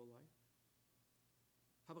with your whole life.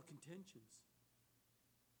 How about contentions?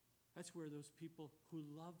 That's where those people who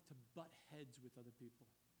love to butt heads with other people,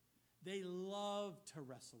 they love to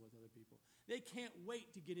wrestle with other people. They can't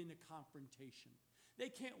wait to get into confrontation. They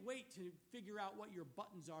can't wait to figure out what your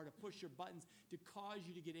buttons are, to push your buttons, to cause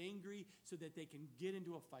you to get angry so that they can get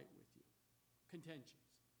into a fight with you. Contentions,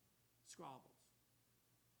 squabbles.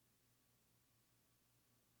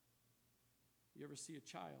 You ever see a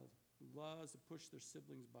child who loves to push their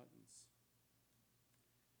siblings' buttons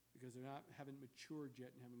because they haven't matured yet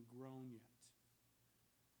and haven't grown yet?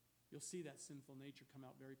 You'll see that sinful nature come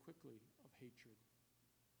out very quickly of hatred.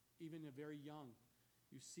 Even a very young,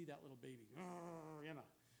 You see that little baby,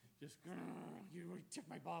 just, you took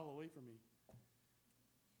my bottle away from me.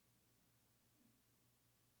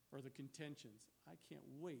 Or the contentions. I can't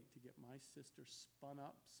wait to get my sister spun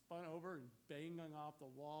over, and banging off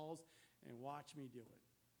the walls, and watch me do it.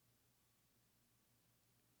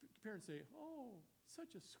 Parents say, oh,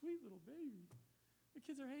 such a sweet little baby. The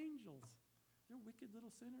kids are angels. They're wicked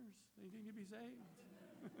little sinners. They need to be saved.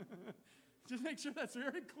 Just make sure that's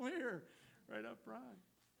very clear right up front.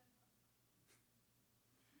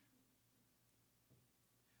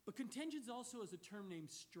 But contentions also is a term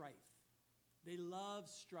named strife. They love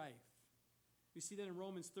strife. We see that in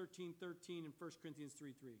Romans 13:13 and 1 Corinthians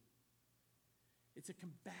 3:3. It's a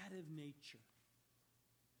combative nature.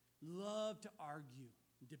 Love to argue,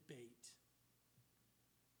 debate.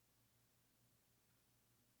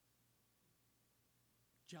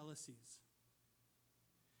 Jealousies.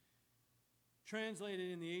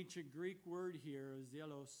 Translated in the ancient Greek word here,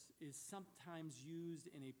 zelos, is sometimes used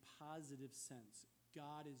in a positive sense.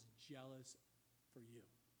 God is jealous for you.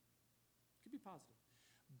 It could be positive.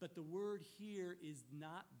 But the word here is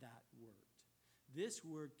not that word. This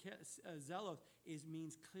word, zelos,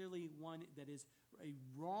 means clearly one that is a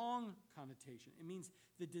wrong connotation. It means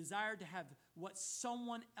the desire to have what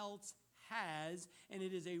someone else has, and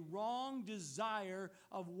it is a wrong desire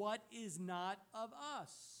of what is not of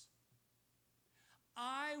us.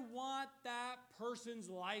 I want that person's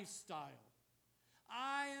lifestyle.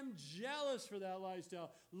 I am jealous for that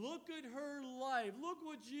lifestyle. Look at her life. Look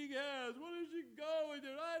what she has. What is she going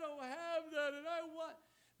through? I don't have that, and I want.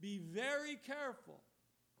 Be very careful,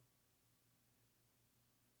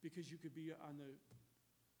 because you could be on the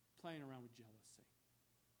playing around with jealousy.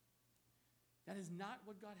 That is not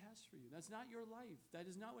what God has for you. That's not your life. That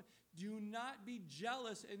is not what. Do not be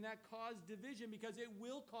jealous, and that cause division, because it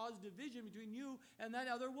will cause division between you and that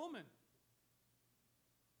other woman.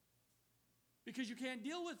 Because you can't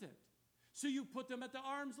deal with it. So you put them at the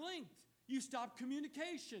arm's length. You stop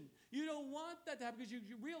communication. You don't want that to happen, because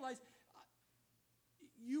you realize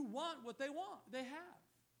you want what they have.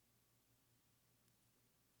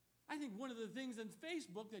 I think one of the things on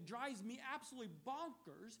Facebook that drives me absolutely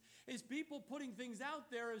bonkers is people putting things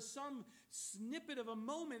out there as some snippet of a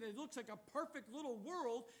moment. It looks like a perfect little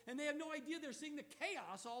world, and they have no idea they're seeing the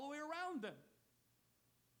chaos all the way around them.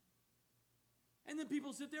 And then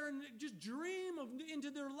people sit there and just dream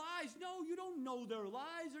into their lives. No, you don't know their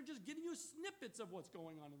lives. They're just giving you snippets of what's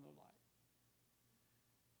going on in their life.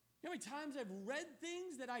 You know how many times I've read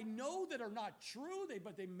things that I know that are not true,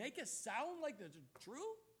 but they make it sound like they're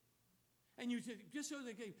true? And you just so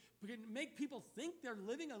they can make people think they're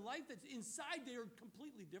living a life that's inside they are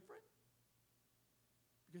completely different?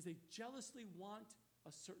 Because they jealously want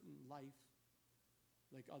a certain life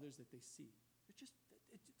like others that they see.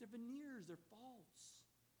 They're veneers, they're false.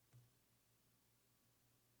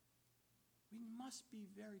 We must be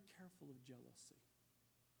very careful of jealousy.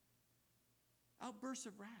 Outbursts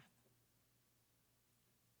of wrath.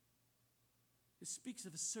 It speaks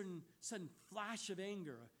of a sudden flash of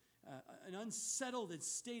anger, an unsettled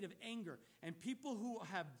state of anger. And people who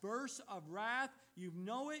have bursts of wrath, you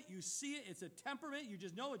know it, you see it, it's a temperament, you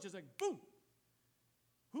just know it, just like boom.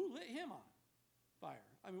 Who lit him on fire?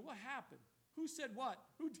 I mean, what happened? Who said what?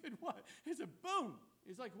 Who did what? It's a boom.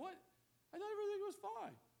 It's like, what? I thought everything was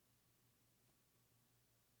fine.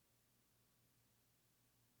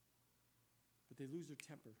 But they lose their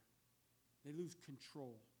temper. They lose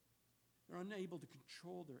control. They're unable to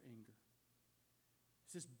control their anger.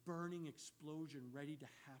 It's this burning explosion ready to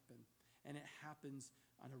happen, and it happens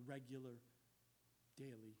on a regular,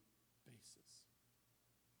 daily basis.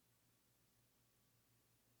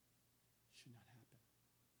 Should not happen.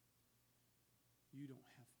 You don't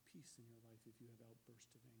have peace in your life if you have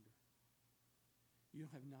outbursts of anger. You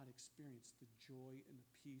have not experienced the joy and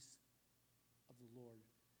the peace of the Lord,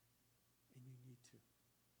 and you need to.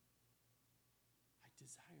 I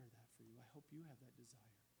desire that for you. I hope you have that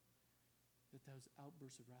desire, that those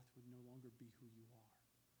outbursts of wrath would no longer be who you are.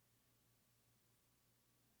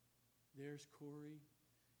 There's Corey.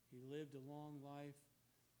 He lived a long life.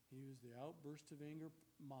 He was the outburst of anger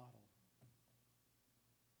model.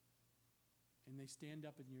 And they stand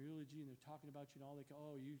up in your eulogy and they're talking about you and all. They go,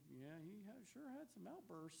 oh, he sure had some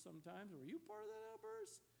outbursts sometimes. Were you part of that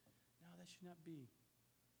outburst? No, that should not be.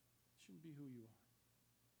 It shouldn't be who you are.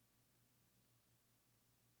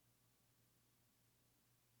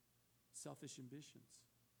 Selfish ambitions.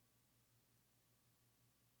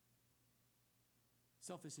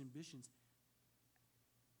 Selfish ambitions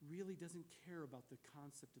really doesn't care about the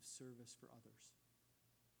concept of service for others.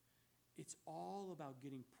 It's all about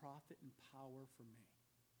getting profit and power for me.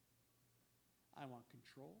 I want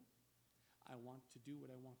control. I want to do what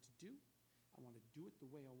I want to do. I want to do it the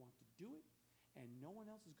way I want to do it. And no one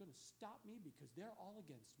else is going to stop me because they're all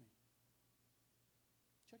against me.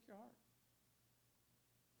 Check your heart.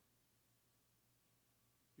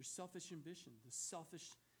 Your selfish ambition, the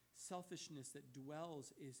selfishness that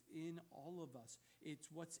dwells is in all of us. It's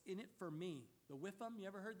what's in it for me. The whiffum, you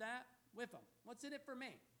ever heard that? Whiffum. What's in it for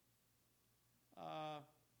me?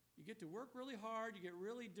 You get to work really hard, you get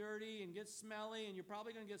really dirty and get smelly, and you're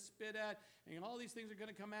probably going to get spit at, and all these things are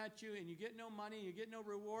going to come at you, and you get no money, you get no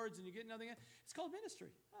rewards, and you get nothing. It's called ministry.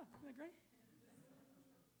 Oh, isn't that great?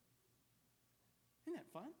 Isn't that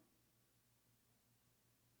fun?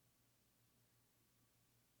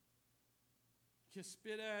 You get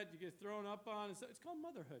spit at, you get thrown up on. It's called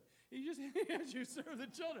motherhood. You just you serve the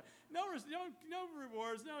children. No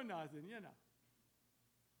rewards, no nothing, you know.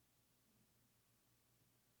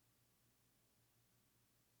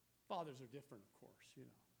 Fathers are different, of course, you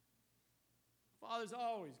know. Fathers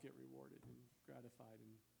always get rewarded and gratified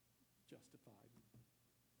and justified.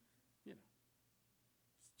 You know,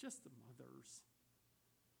 it's just the mothers.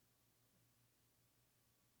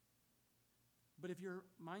 But if your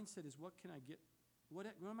mindset is, what can I get? What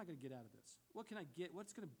am I going to get out of this? What can I get?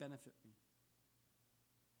 What's going to benefit me?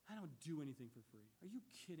 I don't do anything for free. Are you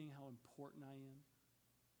kidding how important I am?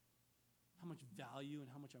 How much value and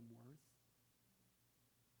how much I'm worth?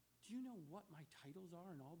 Do you know what my titles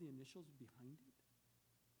are and all the initials behind it?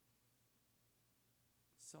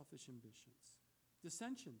 Selfish ambitions.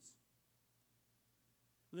 Dissensions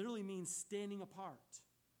literally means standing apart.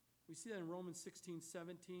 We see that in Romans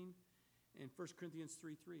 16:17 and 1 Corinthians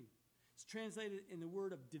 3:3. It's translated in the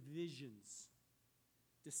word of divisions.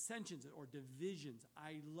 Dissensions or divisions.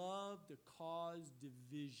 I love to cause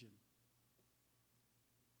division.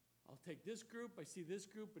 I'll take this group, I see this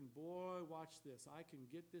group, and boy, watch this. I can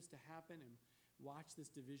get this to happen and watch this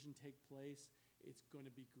division take place. It's going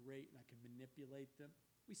to be great, and I can manipulate them.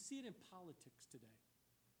 We see it in politics today.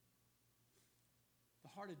 The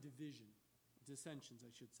heart of division, dissensions,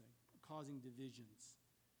 I should say, causing divisions.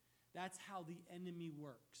 That's how the enemy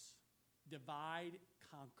works. Divide,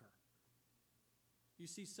 conquer. You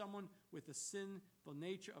see someone with a sinful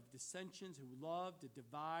nature of dissensions who love to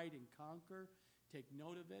divide and conquer, take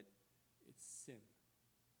note of it. It's sin.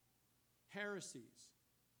 Heresies.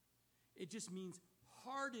 It just means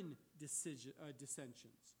hardened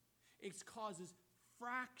dissensions. It causes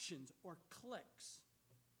fractions or cliques.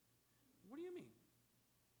 What do you mean?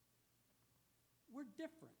 We're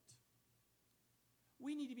different.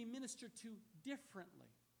 We need to be ministered to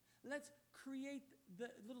differently. Let's create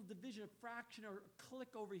the little division, a fraction or a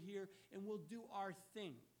clique over here, and we'll do our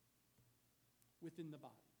thing within the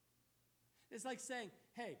body. It's like saying,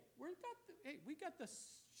 hey, we got the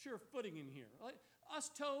sure footing in here. Us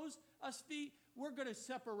toes, us feet, we're going to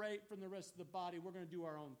separate from the rest of the body. We're going to do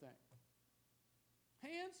our own thing.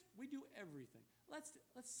 Hands, we do everything. Let's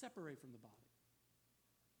separate from the body.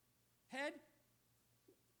 Head,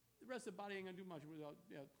 the rest of the body ain't going to do much without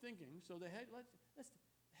thinking. So the head, let's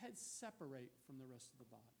head separate from the rest of the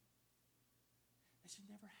body. That should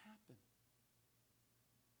never happen.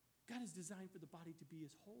 God is designed for the body to be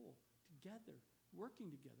as whole, together, working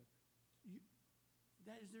together.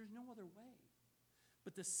 There's no other way.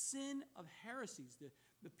 But the sin of heresies,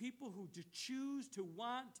 the people who choose to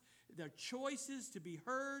want their choices to be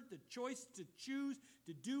heard, the choice to choose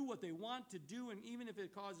to do what they want to do, and even if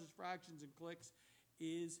it causes fractions and cliques,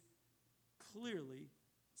 is clearly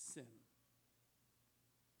sin.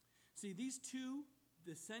 See, these two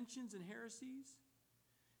dissensions and heresies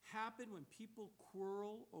happen when people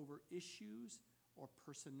quarrel over issues or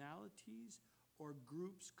personalities or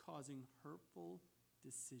groups causing hurtful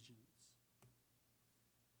decisions.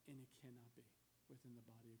 And it cannot be within the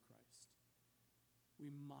body of Christ. We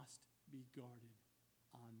must be guarded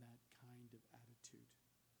on that kind of attitude.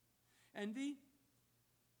 Envy,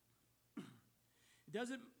 it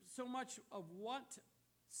doesn't so much of want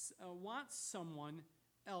someone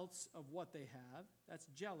else of what they have. That's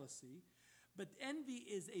jealousy. But envy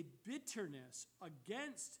is a bitterness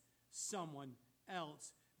against someone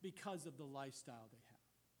else because of the lifestyle they have.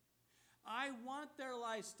 I want their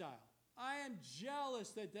lifestyle. I am jealous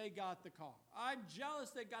that they got the car. I'm jealous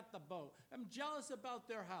they got the boat. I'm jealous about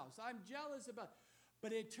their house. I'm jealous about...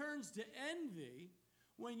 But it turns to envy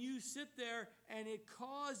when you sit there and it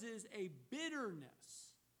causes a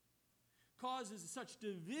bitterness, causes such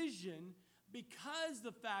division because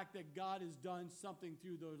the fact that God has done something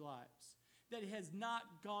through their lives, that it has not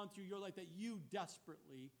gone through your life, that you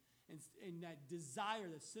desperately, and that desire,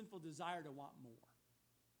 that sinful desire to want more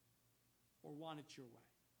or want it your way.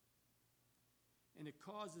 And it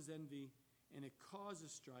causes envy and it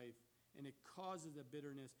causes strife, and it causes a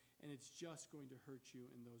bitterness, and it's just going to hurt you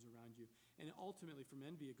and those around you. And ultimately, from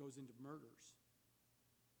envy, it goes into murders.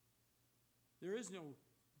 There is no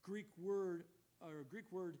Greek word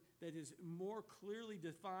that is more clearly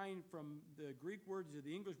defined from the Greek word to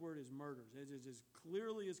the English word as murders. It is as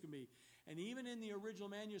clearly as can be. And even in the original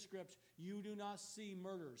manuscripts, you do not see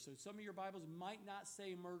murders. So some of your Bibles might not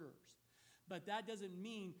say murders. But that doesn't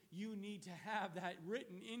mean you need to have that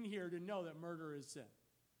written in here to know that murder is sin.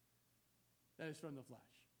 That is from the flesh.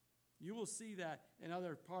 You will see that in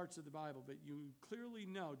other parts of the Bible, but you clearly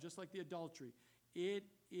know, just like the adultery, it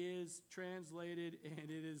is translated and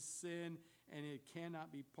it is sin, and it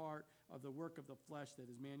cannot be part of the work of the flesh that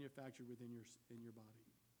is manufactured within your body.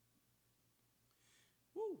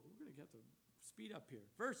 Woo, we're going to get to speed up here.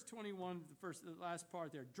 Verse 21, the last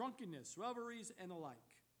part there. Drunkenness, revelries, and the like.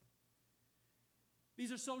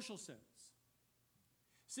 These are social sins.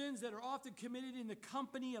 Sins that are often committed in the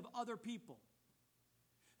company of other people.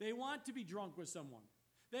 They want to be drunk with someone.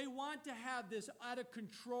 They want to have this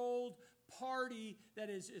out-of-controlled party that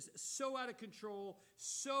is so out of control,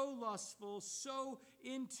 so lustful, so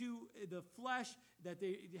into the flesh that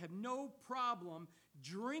they have no problem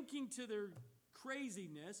drinking to their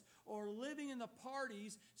craziness or living in the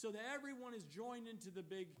parties so that everyone is joined into the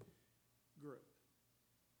big group.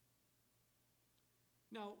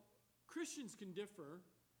 Now, Christians can differ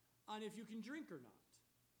on if you can drink or not.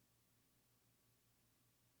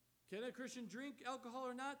 Can a Christian drink alcohol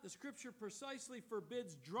or not? The scripture precisely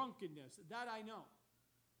forbids drunkenness. That I know.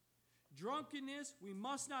 Drunkenness, we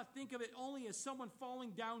must not think of it only as someone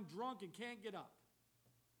falling down drunk and can't get up.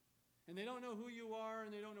 And they don't know who you are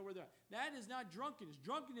and they don't know where they're at. That is not drunkenness.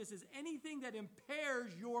 Drunkenness is anything that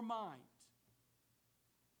impairs your mind.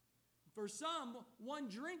 For some, one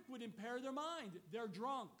drink would impair their mind. They're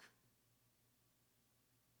drunk.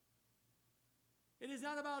 It is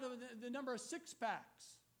not about the number of six-packs.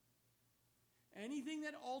 Anything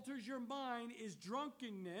that alters your mind is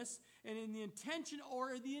drunkenness, and in the intention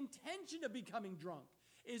of becoming drunk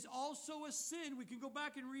is also a sin. We can go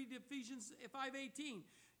back and read Ephesians 5:18.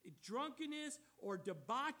 Drunkenness or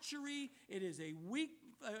debauchery, it is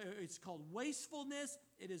it's called wastefulness.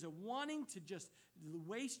 It is a wanting to just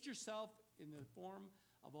waste yourself in the form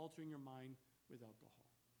of altering your mind with alcohol.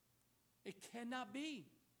 It cannot be.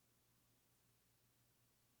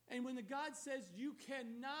 And when the God says you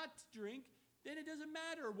cannot drink, then it doesn't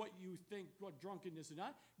matter what you think, what drunkenness is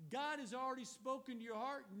not. God has already spoken to your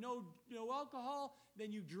heart, no alcohol,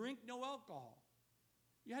 then you drink no alcohol.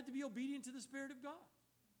 You have to be obedient to the Spirit of God.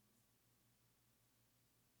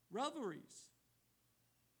 Revelries.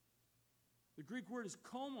 The Greek word is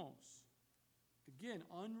komos. Again,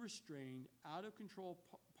 unrestrained, out of control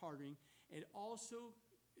partying. It also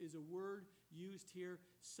is a word used here.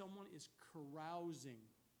 Someone is carousing.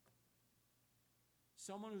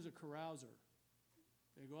 Someone who's a carouser.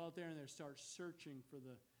 They go out there and they start searching for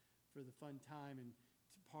the fun time and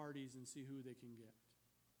parties and see who they can get.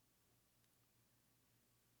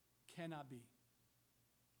 Cannot be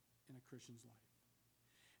in a Christian's life.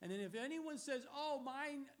 And then if anyone says, oh,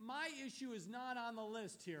 my issue is not on the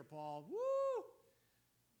list here, Paul. Woo!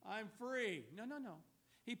 I'm free. No.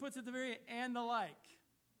 He puts at the very and the like.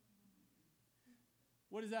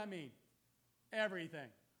 What does that mean? Everything.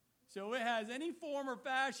 So it has any form or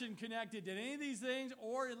fashion connected to any of these things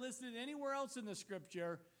or listed anywhere else in the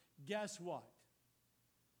scripture, guess what?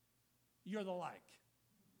 You're the like.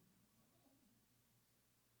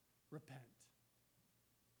 Repent.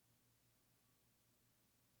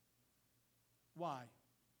 Why?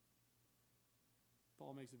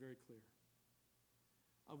 Paul makes it very clear.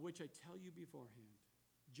 Of which I tell you beforehand,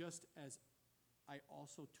 just as I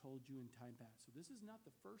also told you in time past. So this is not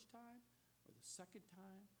the first time or the second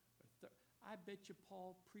time. I bet you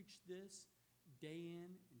Paul preached this day in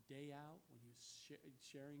and day out when he was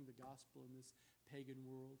sharing the gospel in this pagan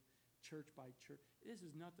world, church by church. This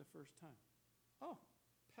is not the first time. Oh,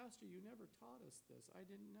 Pastor, you never taught us this. I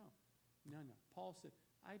didn't know. No. Paul said,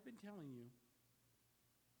 I've been telling you.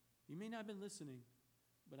 You may not have been listening,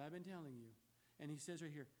 but I've been telling you. And he says right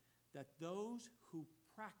here, that those who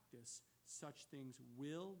practice such things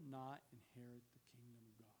will not inherit the kingdom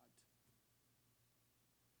of God.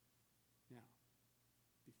 Now,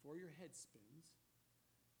 before your head spins,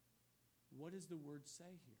 what does the word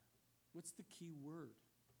say here? What's the key word?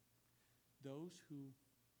 Those who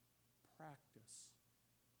practice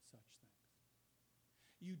such things.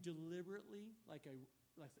 You deliberately, like an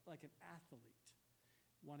athlete,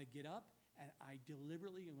 want to get up, and I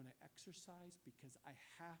deliberately am going to exercise because I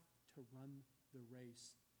have to run the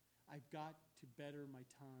race. I've got to better my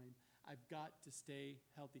time. I've got to stay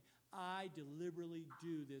healthy. I deliberately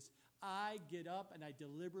do this. I get up and I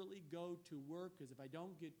deliberately go to work because if I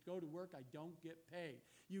don't go to work, I don't get paid.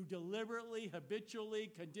 You deliberately, habitually,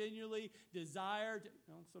 continually desire to,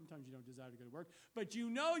 well, sometimes you don't desire to go to work, but you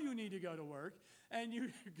know you need to go to work and you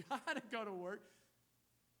got to go to work.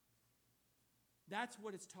 That's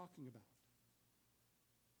what it's talking about.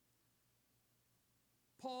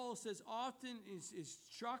 Paul says often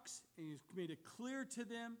instructs and he's made it clear to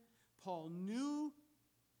them. Paul knew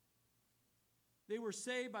they were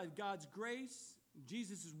saved by God's grace,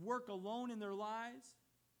 Jesus' work alone in their lives.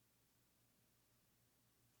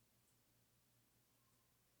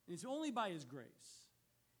 And it's only by his grace.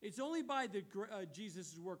 It's only by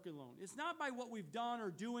Jesus' work alone. It's not by what we've done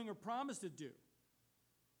or doing or promised to do.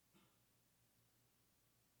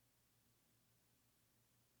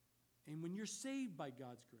 And when you're saved by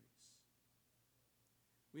God's grace,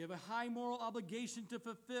 we have a high moral obligation to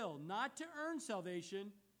fulfill, not to earn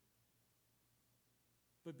salvation,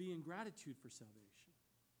 but be in gratitude for salvation.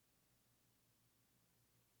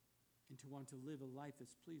 And to want to live a life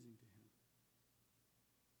that's pleasing to him.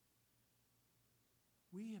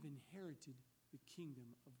 We have inherited the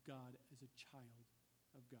kingdom of God as a child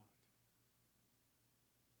of God.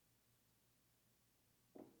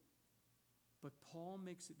 But Paul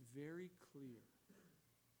makes it very clear.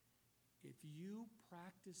 If you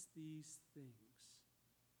practice these things,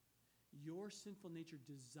 your sinful nature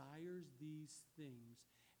desires these things,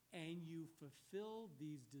 and you fulfill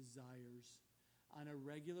these desires on a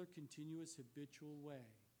regular, continuous, habitual way,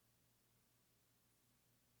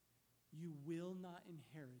 you will not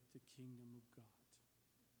inherit the kingdom of God.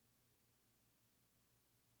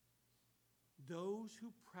 Those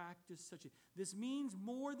who practice this means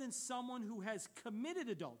more than someone who has committed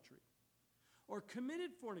adultery or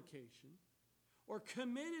committed fornication or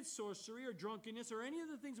committed sorcery or drunkenness or any of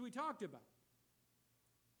the things we talked about.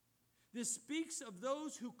 This speaks of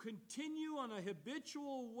those who continue on a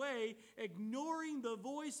habitual way, ignoring the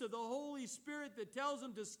voice of the Holy Spirit that tells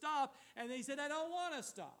them to stop, and they said, I don't want to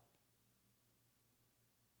stop.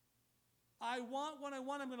 I want what I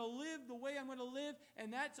want. I'm going to live the way I'm going to live,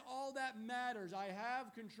 and that's all that matters. I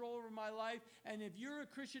have control over my life, and if you're a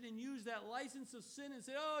Christian and use that license of sin and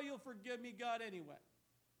say, oh, you'll forgive me, God, anyway,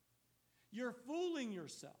 you're fooling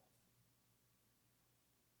yourself.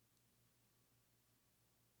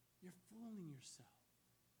 You're fooling yourself.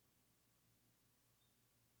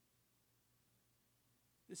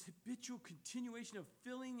 This habitual continuation of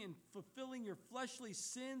filling and fulfilling your fleshly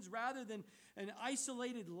sins rather than an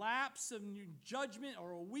isolated lapse of judgment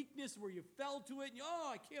or a weakness where you fell to it and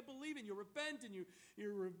I can't believe it, and you repent and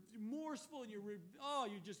you're remorseful and you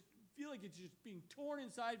just feel like it's just being torn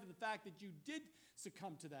inside for the fact that you did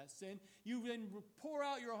succumb to that sin. You then pour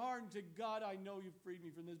out your heart and say, God, I know you've freed me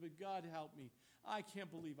from this, but God help me. I can't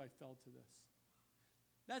believe I fell to this.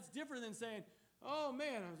 That's different than saying, oh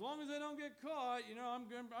man, as long as I don't get caught,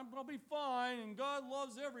 I'll be fine, and God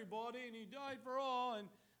loves everybody, and he died for all, and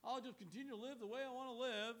I'll just continue to live the way I want to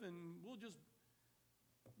live, and we'll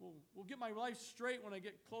get my life straight when I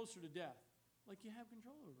get closer to death. Like you have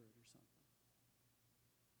control over it or something.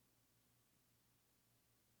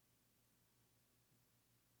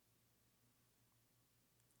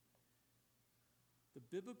 The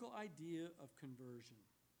biblical idea of conversion.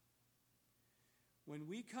 When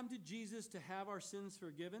we come to Jesus to have our sins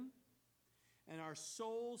forgiven and our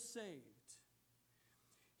soul saved,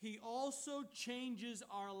 he also changes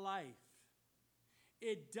our life.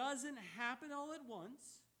 It doesn't happen all at once,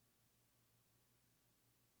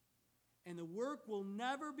 and the work will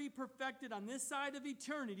never be perfected on this side of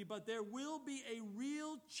eternity, but there will be a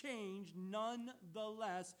real change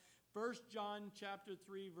nonetheless. 1 John chapter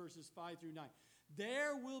 3, verses 5 through 9.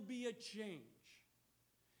 There will be a change.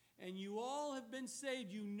 And you all have been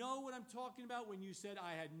saved. You know what I'm talking about when you said,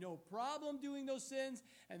 I had no problem doing those sins.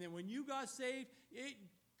 And then when you got saved, it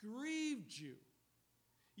grieved you.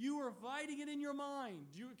 You were fighting it in your mind.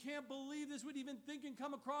 You can't believe this would even think and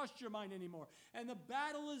come across your mind anymore. And the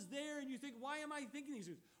battle is there, and you think, why am I thinking these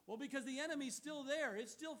things? Well, because the enemy's still there.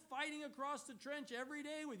 It's still fighting across the trench every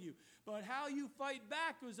day with you. But how you fight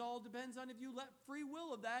back all depends on if you let free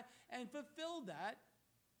will of that and fulfill that.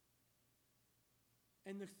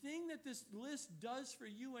 And the thing that this list does for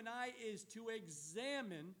you and I is to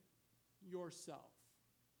examine yourself.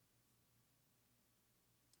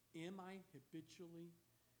 Am I habitually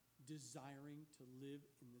desiring to live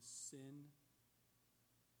in the sin?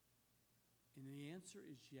 And the answer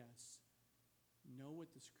is yes. Know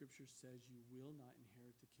what the scripture says, you will not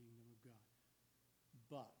inherit the kingdom of God.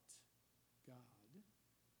 But God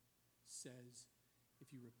says,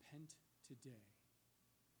 if you repent today,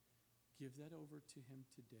 Give that over to him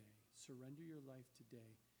today. Surrender your life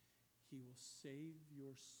today. He will save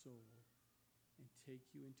your soul and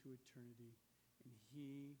take you into eternity, and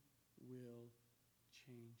he will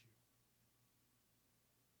change you.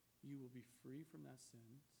 You will be free from that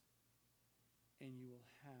sin, and you will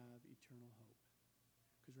have eternal hope.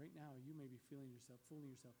 Because right now, you may be fooling yourself. Because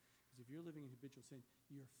if you're living in habitual sin,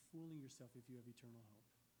 you're fooling yourself if you have eternal hope.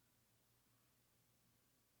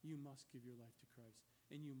 You must give your life to Christ,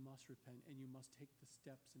 and you must repent, and you must take the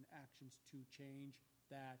steps and actions to change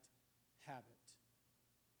that habit.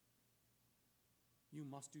 You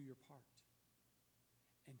must do your part.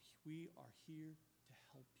 And we are here to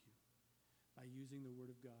help you by using the Word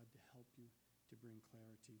of God to help you to bring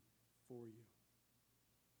clarity for you.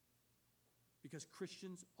 Because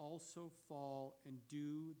Christians also fall and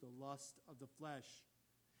do the lust of the flesh.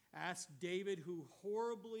 Ask David, who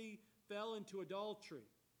horribly fell into adultery.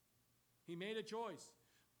 He made a choice.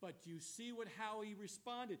 But you see how he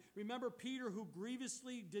responded. Remember Peter, who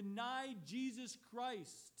grievously denied Jesus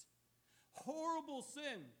Christ. Horrible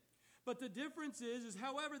sin. But the difference is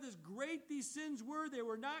however great these sins were, they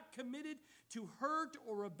were not committed to hurt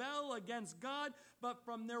or rebel against God, but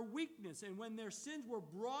from their weakness. And when their sins were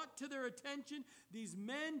brought to their attention, these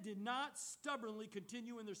men did not stubbornly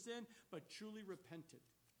continue in their sin, but truly repented.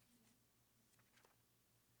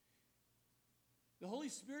 The Holy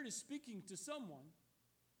Spirit is speaking to someone.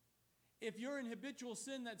 If you're in habitual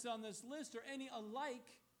sin that's on this list or any alike,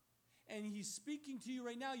 and he's speaking to you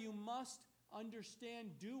right now, you must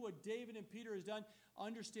understand, do what David and Peter has done.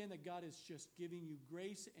 Understand that God is just giving you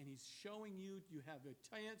grace, and he's showing you have a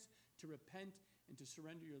chance to repent and to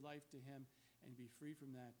surrender your life to him and be free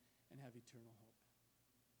from that and have eternal hope.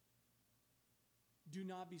 Do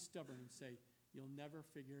not be stubborn and say, you'll never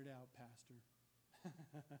figure it out, Pastor.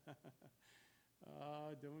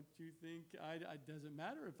 Don't you think it doesn't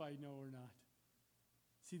matter if I know or not?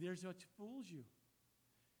 See, there's what fools you.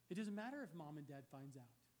 It doesn't matter if mom and dad finds out.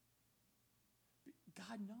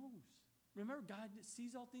 God knows. Remember, God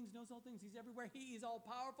sees all things, knows all things. He's everywhere. He is all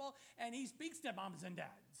powerful, and he speaks to moms and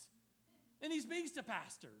dads. And he speaks to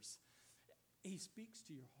pastors. He speaks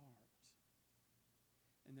to your heart.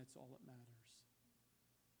 And that's all that matters.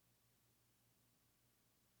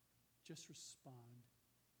 Just respond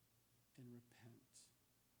and repent.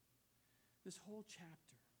 This whole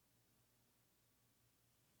chapter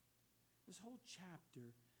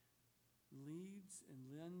leads and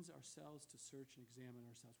lends ourselves to search and examine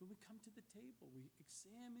ourselves. When we come to the table, we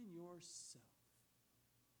examine yourself.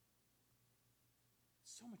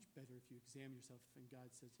 It's so much better if you examine yourself and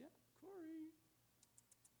God says, yeah, Corey,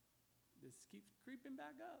 this keeps creeping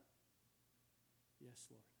back up. Yes,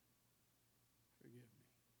 Lord, forgive me.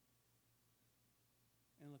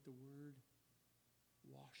 And let the word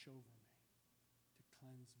wash over me, to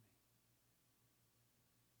cleanse me,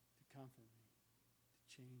 to comfort me, to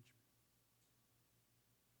change me.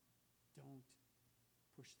 Don't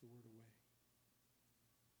push the word away.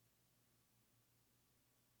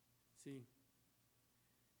 See,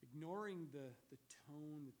 ignoring the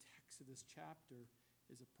tone, the text of this chapter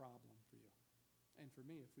is a problem for you. And for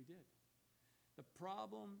me, if we did. The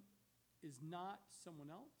problem is not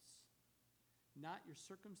someone else, not your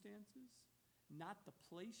circumstances, not the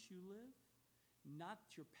place you live, not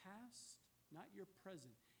your past, not your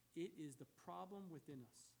present. It is the problem within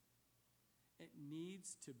us. It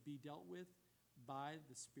needs to be dealt with by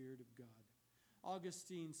the Spirit of God.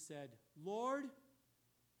 Augustine said, Lord,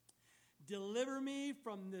 deliver me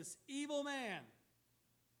from this evil man,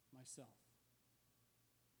 myself.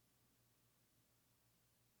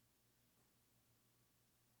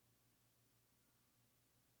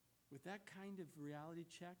 With that kind of reality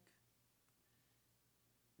check,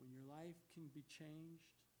 when your life can be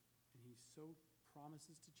changed, and he so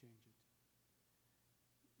promises to change it,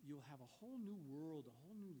 you'll have a whole new world, a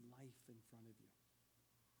whole new life in front of you.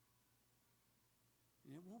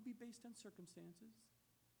 And it won't be based on circumstances.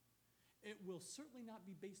 It will certainly not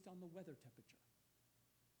be based on the weather temperature.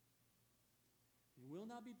 It will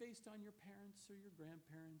not be based on your parents or your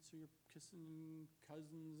grandparents or your kissing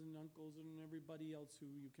cousins and uncles and everybody else who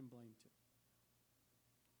you can blame to.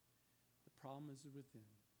 The problem is within,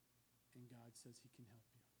 and God says he can help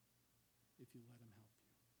you if you let him help you.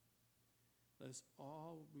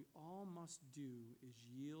 We all must do is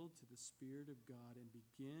yield to the Spirit of God and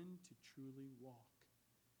begin to truly walk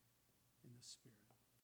in the Spirit.